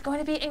heavy. it's going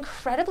to be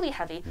incredibly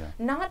heavy,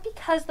 not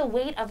because the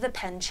weight of the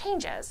pen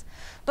changes,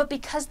 but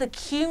because the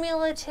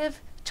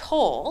cumulative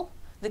toll,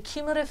 the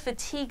cumulative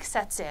fatigue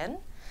sets in,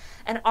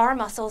 and our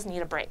muscles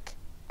need a break.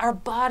 Our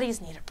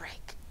bodies need a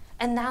break.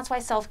 And that's why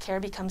self-care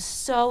becomes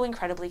so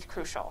incredibly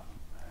crucial.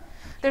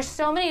 There's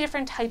so many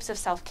different types of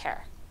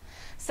self-care.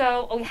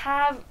 So we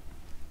have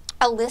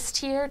a list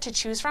here to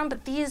choose from,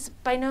 but these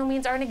by no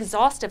means are an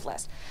exhaustive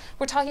list.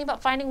 We're talking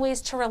about finding ways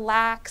to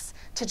relax,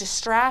 to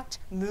distract,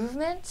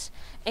 movement,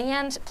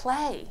 and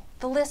play.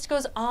 The list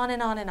goes on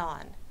and on and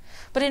on.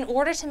 But in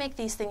order to make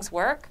these things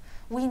work,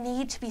 we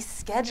need to be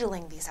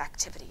scheduling these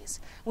activities.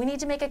 We need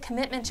to make a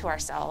commitment to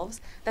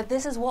ourselves that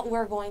this is what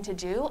we're going to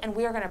do, and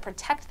we are going to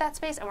protect that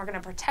space and we're going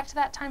to protect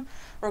that time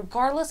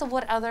regardless of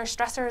what other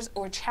stressors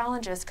or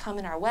challenges come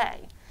in our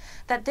way.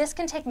 That this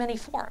can take many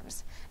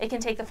forms. It can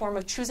take the form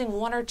of choosing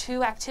one or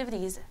two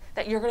activities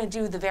that you're going to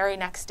do the very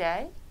next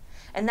day,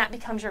 and that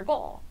becomes your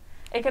goal.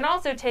 It can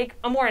also take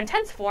a more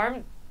intense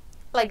form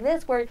like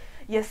this, where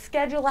you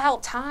schedule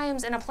out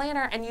times in a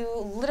planner and you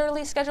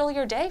literally schedule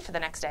your day for the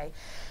next day.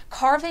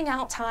 Carving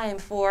out time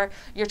for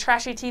your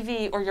trashy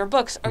TV or your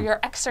books or your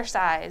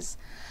exercise,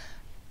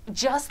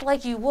 just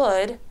like you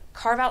would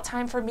carve out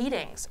time for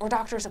meetings or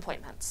doctor's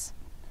appointments.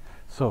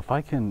 So if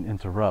I can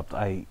interrupt,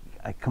 I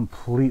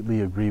completely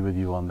agree with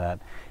you on that.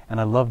 And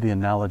I love the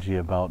analogy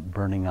about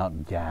burning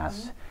out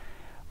gas.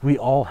 We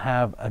all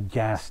have a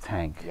gas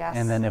tank. Yes.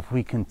 And then if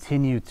we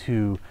continue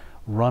to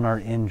run our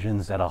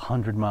engines at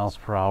 100 miles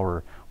per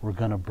hour, we're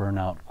going to burn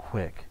out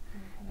quick.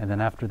 And then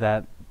after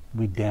that,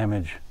 we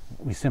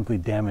simply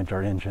damage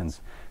our engines.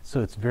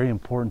 So it's very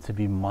important to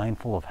be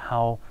mindful of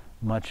how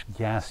much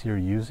gas you're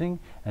using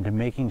and to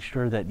making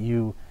sure that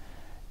you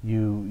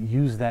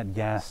use that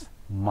gas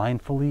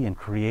mindfully and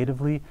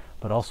creatively,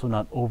 but also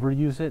not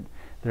overuse it.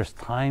 There's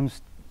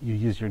times you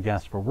use your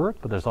gas for work,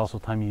 but there's also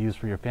time you use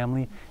for your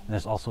family, and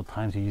there's also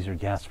times you use your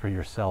gas for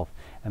yourself.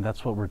 And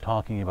that's what we're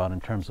talking about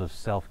in terms of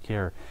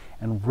self-care.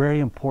 And a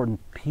very important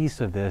piece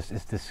of this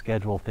is to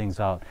schedule things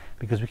out,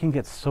 because we can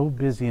get so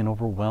busy and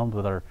overwhelmed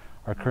with our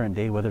current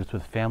day, whether it's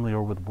with family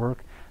or with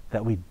work,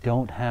 that we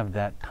don't have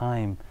that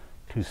time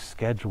to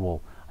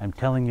schedule. I'm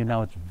telling you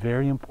now, it's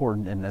very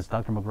important, and as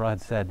Dr. McGraw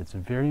had said, it's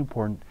very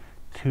important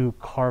to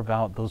carve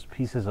out those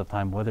pieces of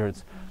time, whether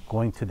it's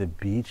going to the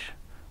beach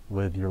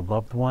with your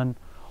loved one,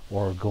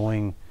 or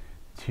going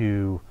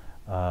to,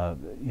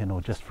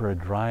 just for a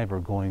drive, or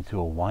going to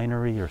a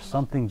winery or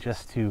something,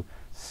 just to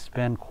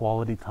spend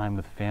quality time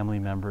with family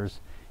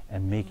members,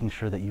 and making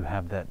sure that you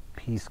have that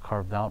piece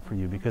carved out for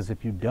you. Because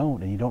if you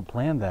don't, and you don't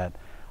plan that,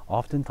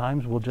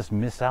 oftentimes we'll just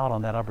miss out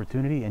on that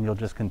opportunity, and you'll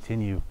just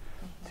continue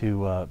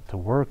to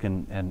work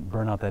and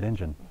burn out that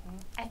engine.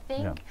 I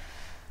think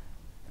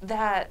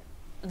that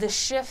the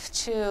shift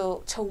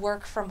to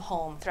work from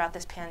home throughout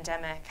this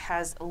pandemic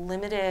has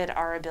limited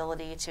our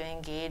ability to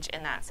engage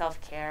in that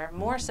self-care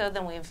more so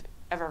than we've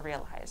ever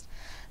realized.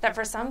 That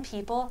for some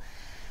people,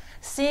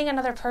 seeing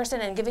another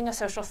person and giving a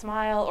social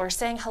smile, or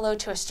saying hello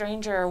to a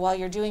stranger while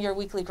you're doing your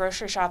weekly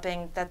grocery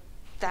shopping, that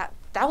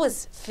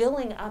was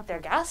filling up their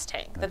gas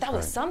tank. That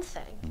was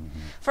something.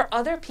 For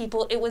other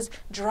people, it was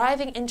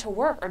driving into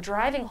work or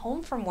driving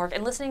home from work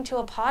and listening to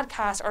a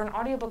podcast or an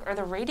audiobook or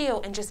the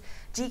radio and just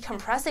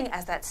decompressing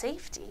as that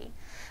safety.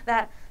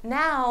 That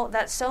now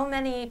that so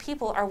many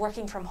people are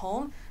working from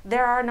home,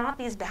 there are not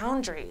these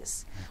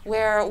boundaries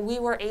where we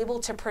were able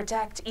to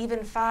protect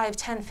even 5,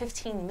 10,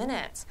 15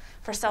 minutes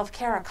for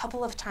self-care a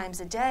couple of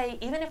times a day,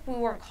 even if we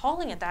weren't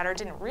calling it that or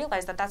didn't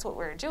realize that that's what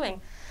we were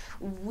doing.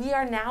 We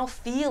are now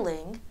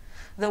feeling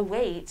the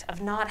weight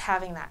of not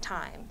having that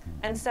time.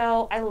 And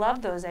so I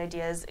love those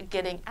ideas,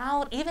 getting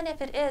out, even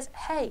if it is,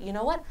 hey, you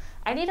know what?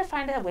 I need to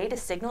find a way to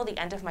signal the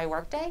end of my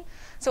workday.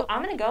 So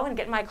I'm going to go and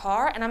get in my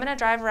car and I'm going to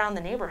drive around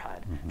the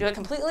neighborhood. Do it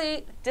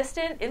completely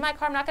distant in my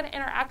car. I'm not going to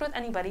interact with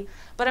anybody,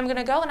 but I'm going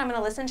to go and I'm going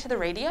to listen to the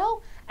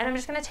radio, and I'm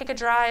just going to take a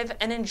drive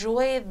and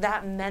enjoy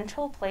that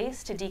mental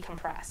place to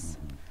decompress.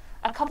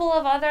 A couple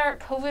of other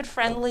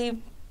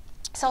COVID-friendly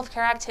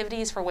self-care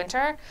activities for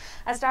winter.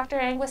 As Dr.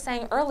 Ang was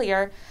saying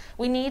earlier,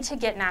 we need to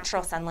get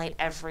natural sunlight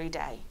every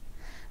day.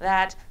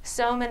 That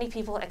so many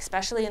people,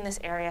 especially in this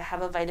area,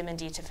 have a vitamin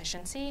D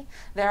deficiency.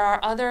 There are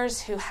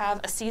others who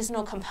have a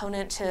seasonal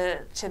component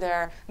to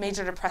their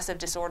major depressive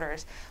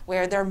disorders,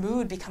 where their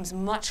mood becomes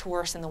much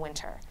worse in the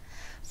winter.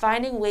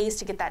 Finding ways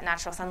to get that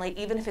natural sunlight,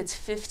 even if it's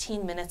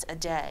 15 minutes a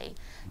day,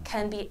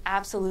 can be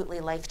absolutely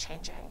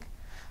life-changing.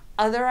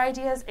 Other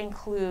ideas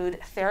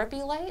include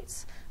therapy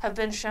lights have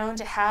been shown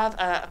to have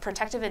a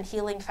protective and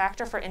healing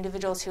factor for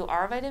individuals who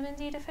are vitamin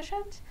D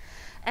deficient.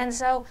 And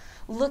so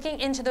looking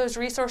into those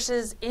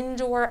resources,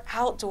 indoor,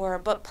 outdoor,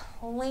 but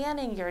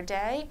planning your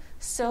day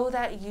so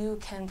that you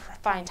can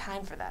find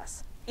time for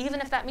this.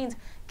 Even if that means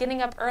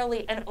getting up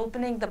early and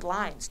opening the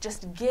blinds,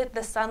 just get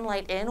the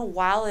sunlight in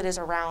while it is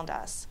around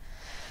us.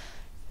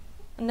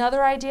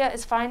 Another idea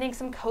is finding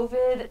some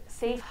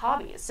COVID-safe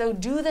hobbies. So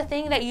do the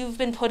thing that you've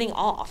been putting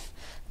off.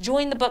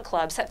 Join the book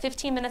club. Set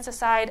 15 minutes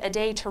aside a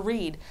day to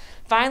read.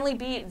 Finally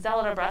beat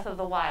Zelda Breath of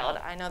the Wild.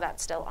 I know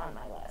that's still on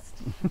my list.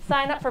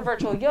 Sign up for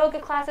virtual yoga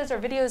classes or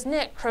videos,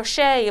 knit,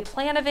 crochet,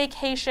 plan a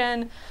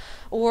vacation,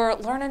 or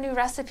learn a new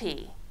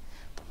recipe.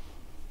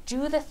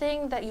 Do the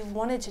thing that you've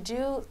wanted to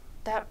do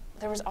that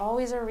there was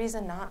always a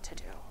reason not to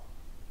do.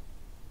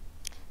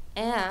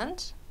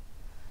 And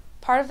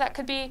part of that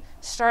could be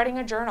starting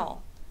a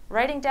journal.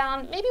 Writing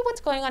down maybe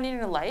what's going on in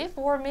your life,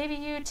 or maybe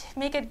you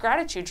make a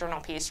gratitude journal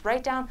piece.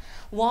 Write down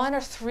 1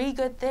 or 3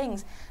 good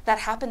things that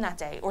happened that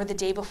day or the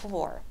day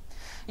before.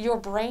 Your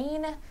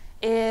brain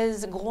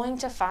is going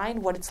to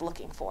find what it's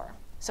looking for.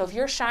 So if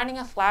you're shining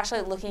a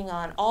flashlight looking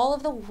on all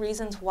of the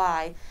reasons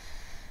why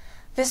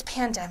this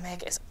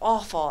pandemic is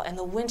awful and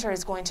the winter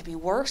is going to be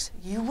worse,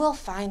 you will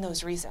find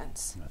those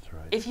reasons. That's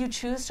right. If you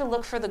choose to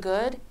look for the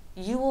good,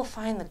 you will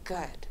find the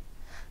good.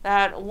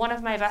 That one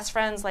of my best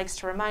friends likes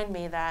to remind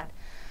me that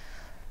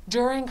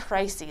during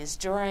crises,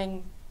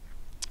 during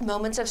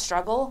moments of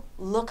struggle,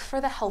 look for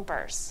the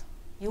helpers.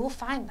 You will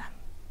find them.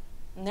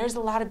 And there's a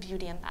lot of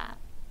beauty in that.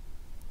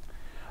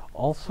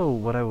 Also,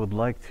 what I would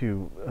like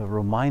to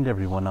remind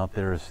everyone out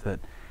there is that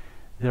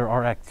there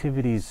are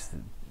activities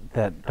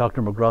that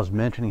Dr. McGraw is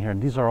mentioning here,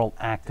 and these are all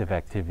active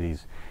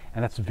activities.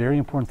 And that's very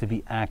important, to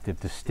be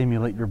active, to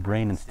stimulate your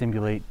brain and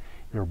stimulate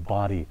your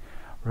body.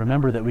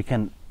 Remember that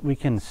we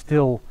can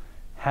still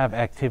have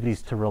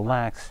activities to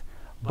relax,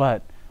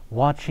 but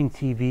watching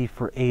TV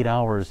for 8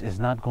 hours is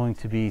not going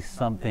to be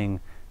something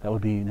that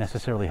would be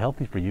necessarily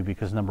healthy for you,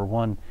 because number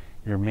one,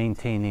 you're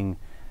maintaining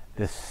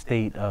this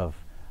state of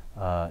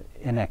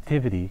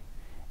inactivity,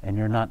 and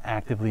you're not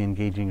actively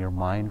engaging your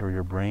mind or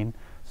your brain.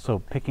 So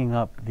picking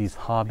up these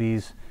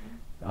hobbies,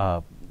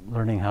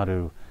 learning how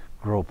to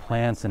grow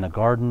plants in a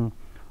garden,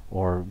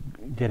 or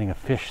getting a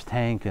fish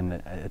tank and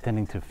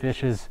attending to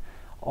fishes,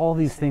 all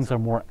these things are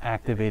more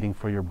activating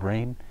for your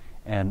brain,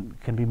 and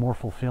can be more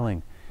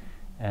fulfilling.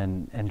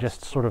 And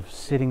just sort of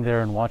sitting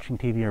there and watching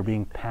TV or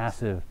being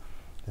passive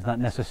is not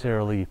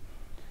necessarily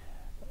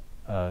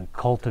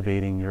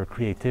cultivating your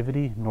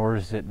creativity, nor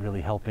is it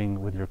really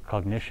helping with your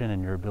cognition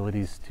and your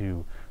abilities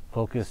to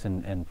focus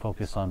and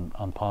focus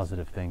on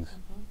positive things.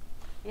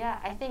 Yeah,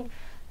 I think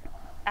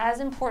as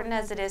important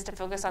as it is to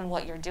focus on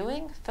what you're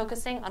doing,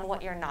 focusing on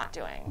what you're not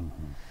doing.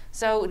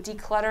 So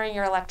decluttering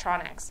your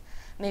electronics.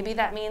 Maybe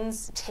that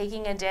means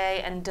taking a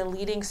day and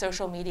deleting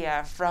social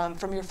media from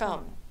your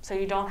phone so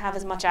you don't have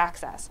as much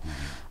access.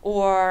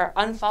 Or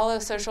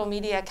unfollow social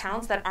media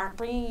accounts that aren't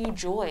bringing you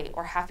joy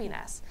or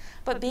happiness.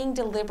 But being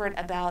deliberate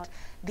about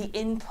the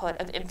input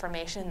of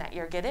information that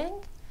you're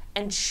getting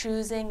and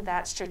choosing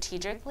that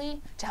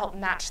strategically to help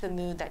match the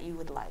mood that you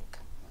would like.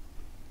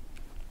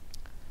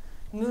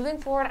 Moving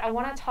forward, I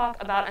want to talk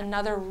about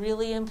another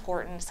really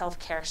important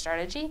self-care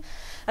strategy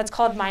that's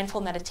called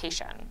mindful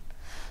meditation.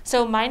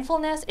 So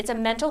mindfulness, it's a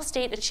mental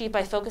state achieved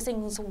by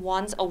focusing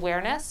one's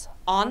awareness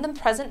on the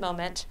present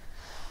moment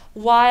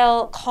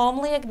while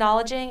calmly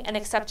acknowledging and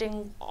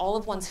accepting all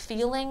of one's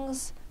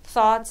feelings,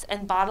 thoughts,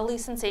 and bodily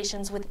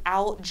sensations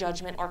without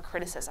judgment or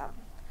criticism.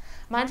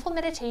 Mindful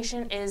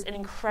meditation is an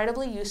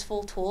incredibly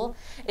useful tool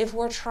if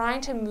we're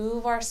trying to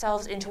move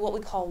ourselves into what we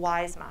call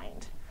wise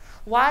mind.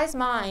 Wise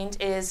mind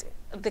is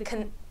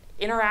the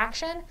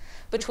interaction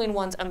between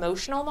one's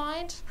emotional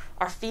mind,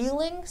 our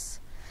feelings,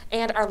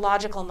 and our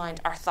logical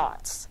mind, our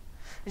thoughts.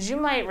 As you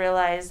might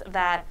realize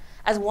that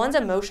as one's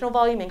emotional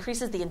volume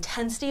increases, the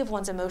intensity of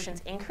one's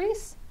emotions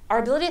increase, our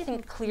ability to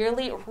think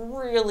clearly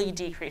really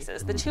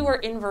decreases. The two are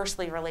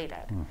inversely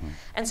related.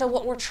 And so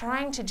what we're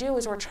trying to do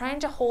is we're trying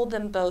to hold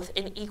them both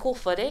in equal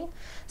footing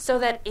so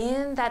that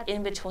in that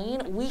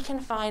in-between, we can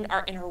find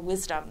our inner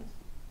wisdom.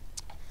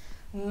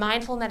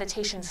 Mindful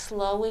meditation,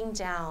 slowing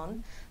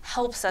down,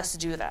 helps us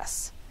do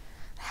this.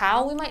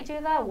 How we might do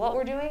that, what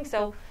we're doing.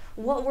 So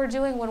what we're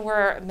doing when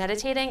we're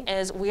meditating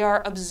is we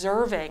are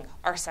observing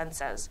our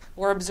senses.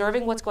 We're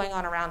observing what's going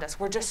on around us.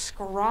 We're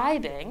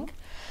describing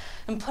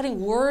and putting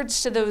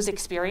words to those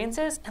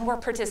experiences, and we're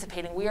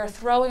participating. We are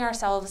throwing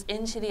ourselves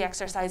into the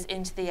exercise,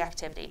 into the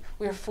activity.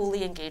 We are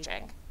fully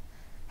engaging.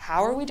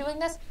 How are we doing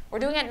this? We're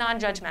doing it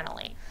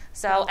non-judgmentally.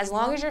 So as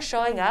long as you're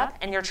showing up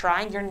and you're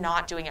trying, you're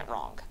not doing it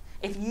wrong.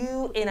 If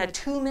you, in a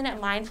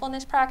 2-minute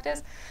mindfulness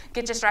practice,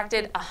 get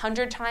distracted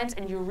 100 times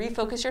and you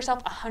refocus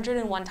yourself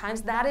 101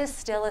 times, that is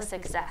still a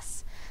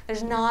success.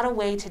 There's not a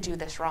way to do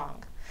this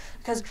wrong.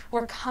 Because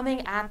we're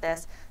coming at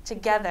this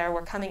together,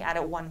 we're coming at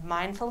it one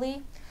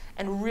mindfully,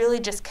 and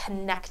really just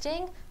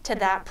connecting to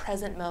that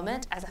present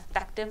moment as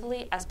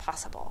effectively as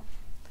possible.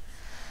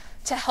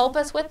 To help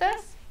us with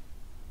this,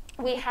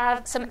 we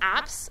have some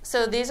apps.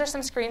 So these are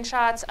some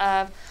screenshots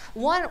of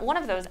one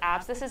of those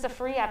apps. This is a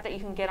free app that you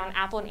can get on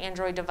Apple and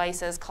Android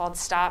devices called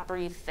Stop,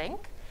 Breathe,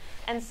 Think.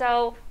 And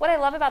so what I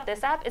love about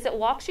this app is it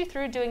walks you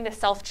through doing the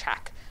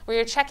self-check, where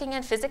you're checking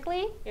in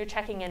physically, you're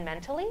checking in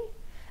mentally,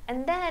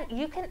 and then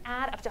you can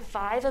add up to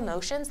 5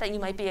 emotions that you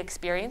might be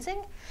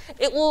experiencing.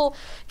 It will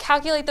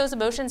calculate those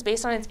emotions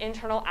based on its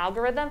internal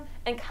algorithm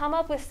and come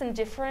up with some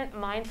different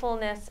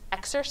mindfulness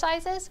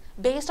exercises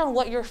based on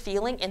what you're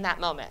feeling in that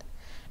moment.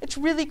 It's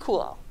really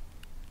cool.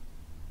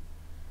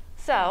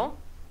 So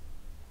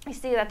you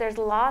see that there's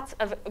lots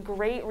of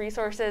great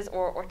resources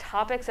or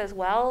topics as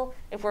well.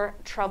 If we're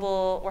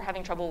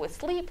having trouble with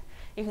sleep,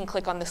 you can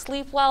click on the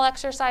sleep well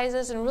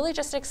exercises and really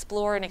just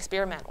explore and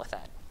experiment with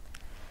it.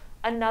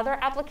 Another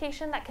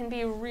application that can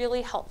be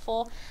really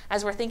helpful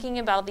as we're thinking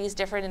about these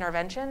different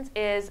interventions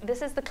is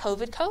this is the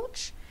COVID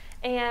coach.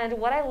 And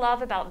what I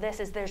love about this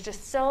is there's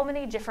just so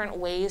many different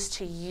ways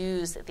to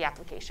use the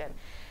application.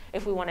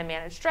 If we want to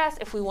manage stress,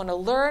 if we want to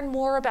learn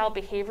more about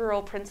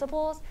behavioral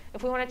principles,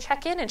 if we want to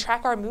check in and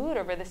track our mood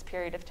over this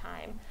period of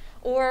time,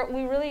 or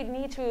we really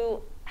need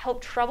to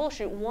help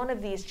troubleshoot one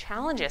of these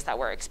challenges that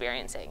we're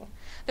experiencing.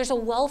 There's a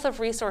wealth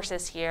of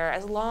resources here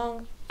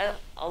along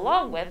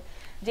with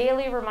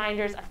daily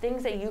reminders of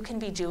things that you can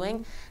be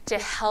doing to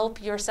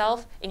help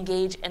yourself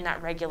engage in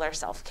that regular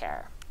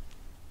self-care.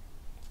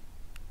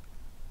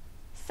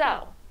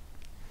 So,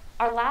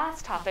 our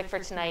last topic for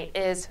tonight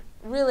is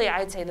really,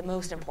 I'd say, the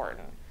most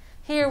important.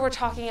 Here we're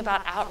talking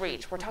about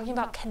outreach, we're talking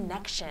about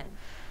connection,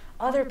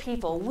 other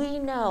people. We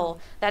know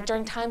that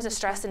during times of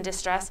stress and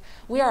distress,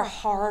 we are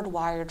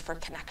hardwired for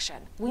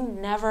connection. We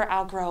never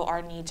outgrow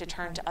our need to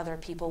turn to other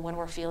people when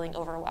we're feeling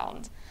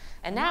overwhelmed.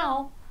 And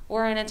now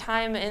we're in a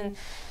time in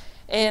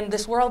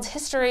this world's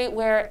history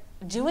where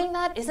doing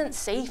that isn't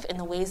safe in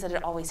the ways that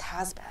it always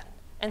has been.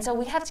 And so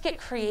we have to get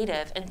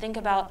creative and think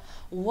about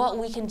what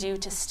we can do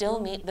to still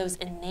meet those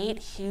innate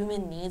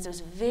human needs,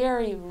 those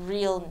very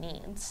real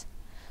needs,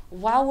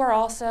 while we're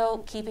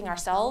also keeping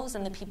ourselves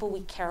and the people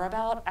we care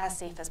about as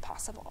safe as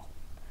possible.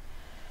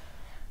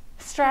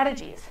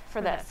 Strategies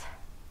for this.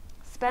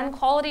 Spend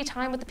quality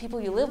time with the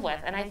people you live with.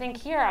 And I think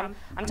here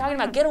I'm talking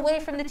about get away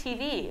from the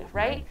TV,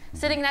 right?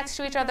 Sitting next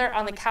to each other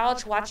on the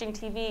couch watching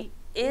TV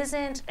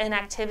isn't an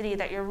activity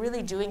that you're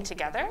really doing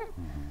together.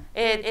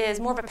 It is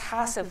more of a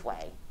passive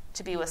way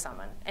to be with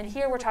someone. And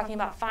here we're talking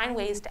about find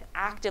ways to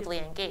actively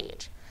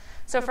engage.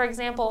 So for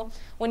example,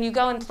 when you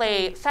go and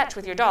play fetch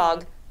with your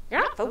dog, you're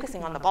not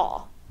focusing on the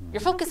ball.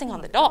 You're focusing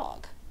on the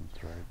dog.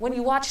 That's right. When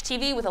you watch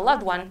TV with a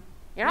loved one,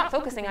 you're not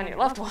focusing on your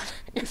loved one.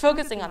 You're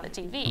focusing on the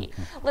TV.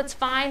 Let's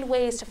find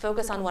ways to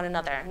focus on one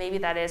another. Maybe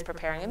that is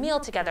preparing a meal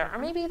together, or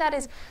maybe that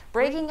is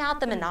breaking out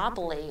the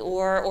Monopoly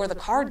or the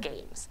card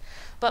games,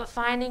 but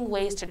finding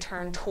ways to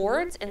turn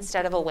towards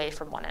instead of away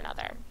from one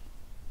another.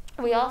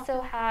 We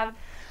also have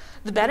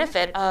the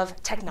benefit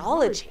of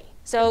technology.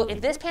 So if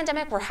this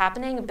pandemic were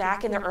happening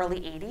back in the early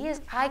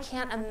 80s, I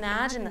can't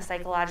imagine the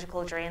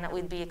psychological drain that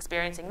we'd be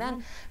experiencing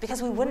then,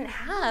 because we wouldn't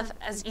have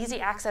as easy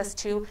access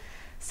to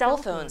cell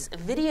phones,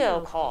 video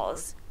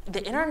calls,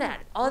 the internet,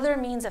 other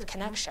means of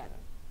connection.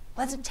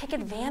 Let's take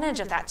advantage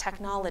of that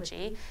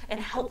technology in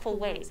helpful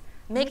ways.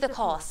 Make the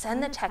call,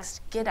 send the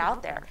text, get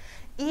out there.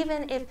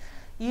 Even if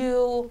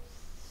you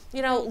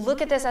look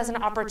at this as an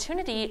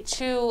opportunity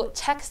to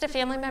text a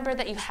family member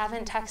that you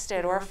haven't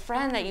texted or a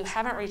friend that you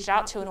haven't reached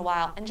out to in a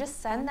while, and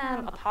just send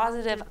them a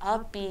positive,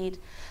 upbeat,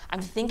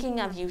 I'm thinking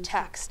of you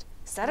text.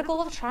 Set a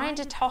goal of trying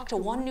to talk to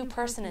one new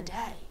person a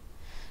day.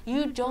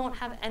 You don't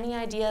have any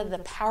idea the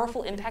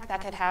powerful impact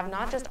that could have,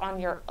 not just on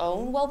your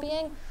own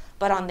well-being,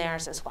 but on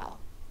theirs as well.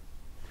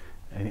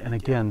 And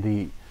again,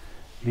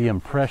 the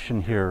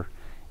impression here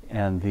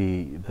and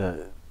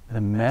the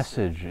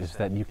message is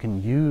that you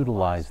can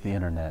utilize the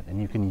internet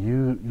and you can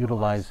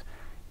utilize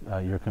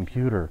your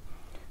computer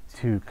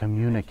to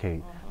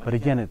communicate. But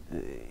again,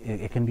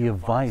 it can be a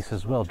vice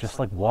as well, just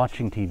like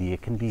watching TV.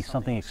 It can be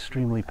something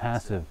extremely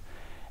passive.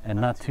 And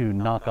not to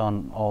knock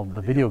on all the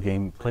video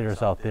game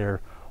players out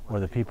there, or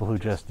the people who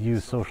just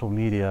use social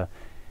media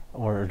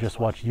or just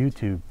watch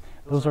YouTube.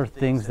 Those are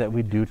things that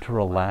we do to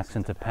relax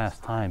and to pass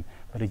time.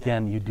 But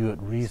again, you do it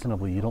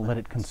reasonably. You don't let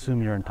it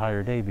consume your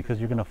entire day, because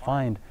you're going to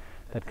find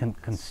that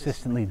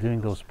consistently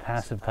doing those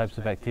passive types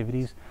of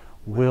activities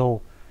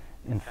will,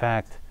 in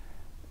fact,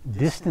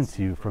 distance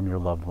you from your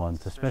loved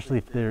ones, especially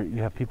if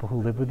you have people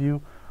who live with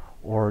you,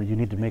 or you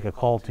need to make a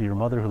call to your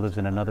mother who lives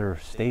in another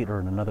state or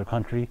in another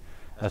country,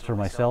 as for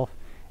myself,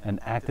 and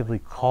actively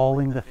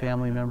calling the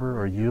family member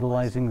or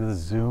utilizing the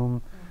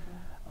Zoom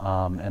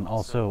and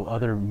also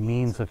other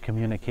means of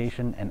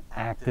communication, and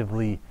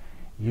actively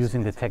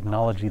using the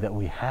technology that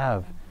we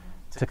have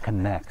to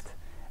connect.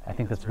 I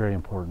think that's very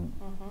important.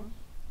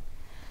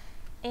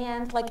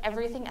 And like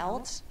everything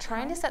else,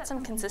 trying to set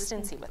some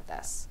consistency with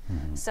this.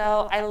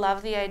 So I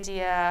love the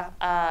idea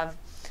of,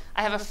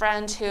 I have a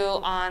friend who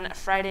on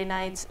Friday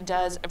nights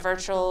does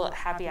virtual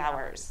happy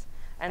hours.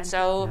 And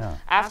so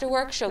after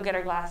work, she'll get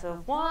her glass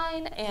of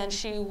wine and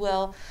she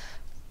will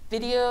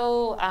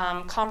video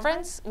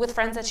conference with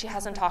friends that she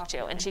hasn't talked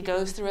to, and she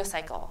goes through a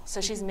cycle. So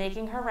she's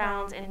making her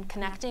rounds and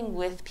connecting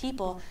with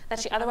people that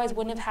she otherwise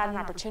wouldn't have had an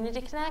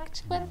opportunity to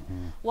connect with,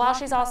 while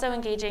she's also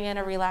engaging in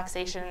a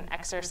relaxation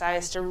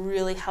exercise to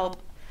really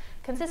help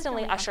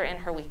consistently usher in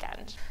her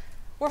weekend.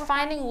 We're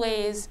finding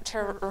ways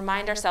to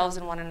remind ourselves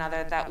and one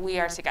another that we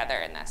are together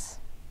in this.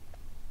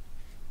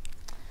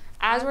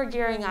 As we're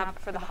gearing up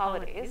for the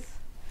holidays,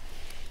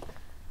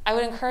 I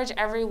would encourage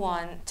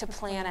everyone to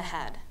plan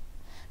ahead.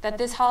 That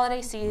this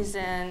holiday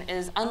season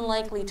is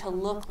unlikely to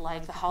look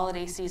like the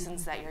holiday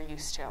seasons that you're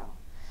used to.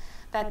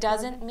 That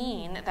doesn't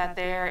mean that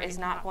there is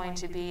not going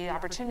to be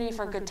opportunity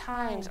for good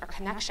times or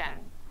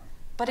connection,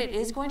 but it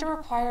is going to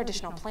require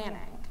additional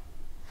planning.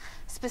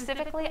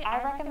 Specifically,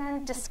 I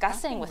recommend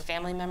discussing with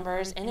family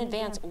members in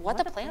advance what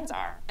the plans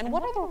are and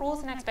what are the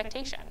rules and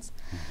expectations.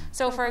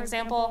 So for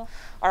example,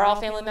 are all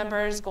family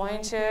members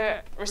going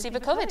to receive a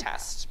COVID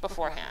test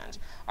beforehand?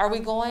 Are we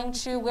going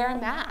to wear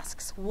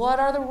masks? What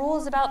are the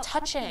rules about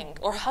touching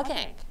or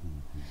hugging?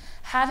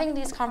 Having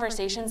these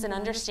conversations and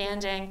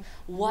understanding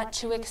what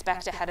to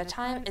expect ahead of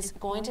time is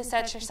going to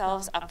set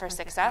yourselves up for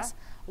success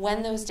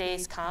when those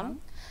days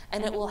come,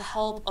 and it will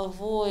help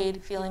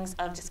avoid feelings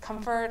of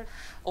discomfort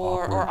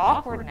or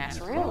awkwardness,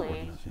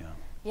 really.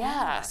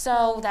 Yeah,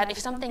 so that if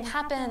something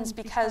happens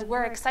because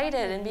we're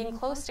excited and being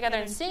close together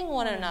and seeing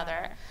one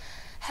another,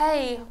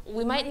 hey,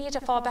 we might need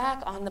to fall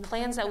back on the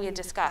plans that we had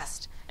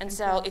discussed. And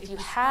so if you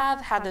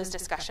have had those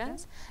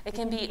discussions, it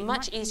can be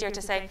much easier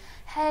to say,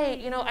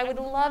 hey, I would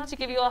love to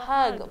give you a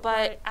hug,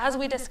 but as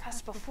we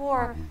discussed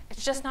before,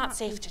 it's just not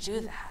safe to do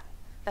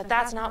that.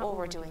 That's not what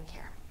we're doing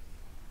here.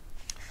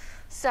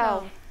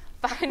 So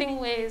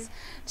finding ways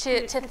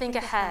to think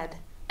ahead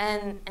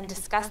and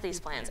discuss these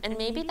plans. And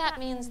maybe that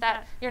means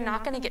that you're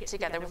not going to get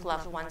together with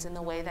loved ones in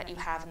the way that you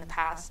have in the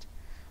past.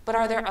 But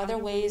are there other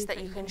ways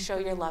that you can show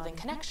your love and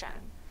connection?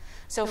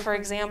 So for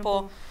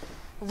example,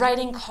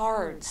 writing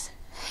cards,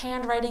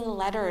 handwriting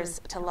letters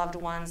to loved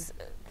ones,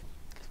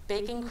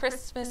 baking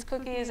Christmas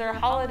cookies or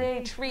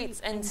holiday treats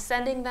and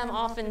sending them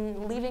off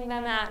and leaving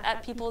them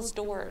at people's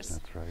doors.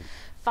 That's right.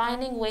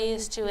 Finding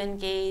ways to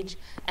engage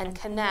and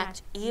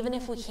connect, even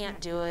if we can't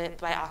do it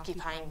by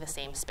occupying the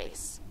same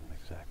space.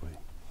 Exactly.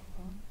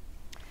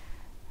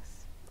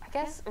 I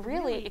guess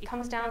really it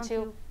comes down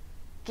to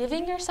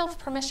giving yourself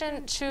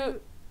permission to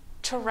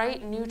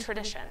write new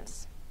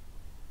traditions.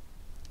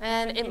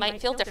 And it might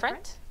feel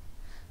different,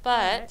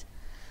 but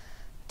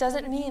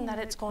doesn't mean that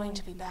it's going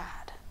to be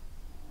bad.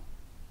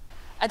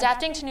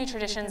 Adapting to new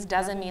traditions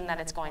doesn't mean that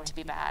it's going to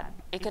be bad.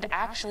 It could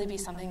actually be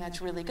something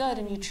that's really good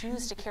and you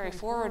choose to carry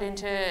forward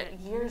into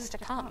years to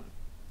come.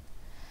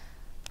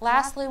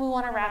 Lastly, we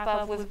want to wrap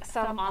up with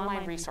some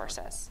online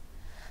resources.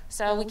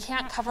 So we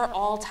can't cover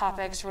all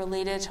topics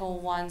related to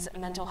one's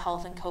mental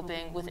health and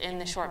coping within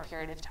the short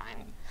period of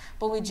time.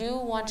 But we do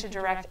want to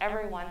direct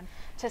everyone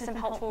to some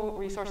helpful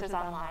resources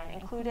online,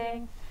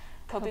 including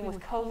Coping with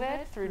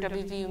COVID through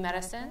WVU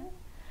Medicine,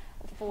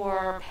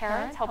 for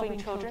parents helping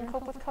children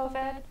cope with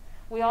COVID.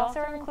 We also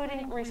are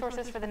including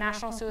resources for the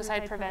National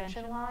Suicide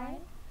Prevention Line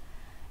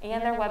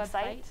and their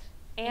website,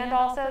 and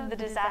also the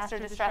Disaster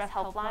Distress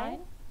Helpline,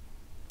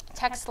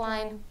 text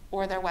line,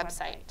 or their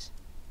website.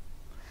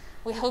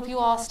 We hope you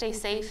all stay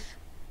safe,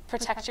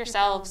 protect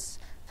yourselves,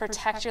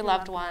 protect your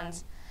loved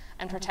ones,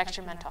 and protect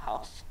your mental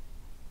health.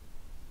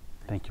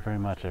 Thank you very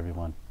much,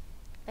 everyone.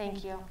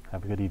 Thank you.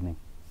 Have a good evening.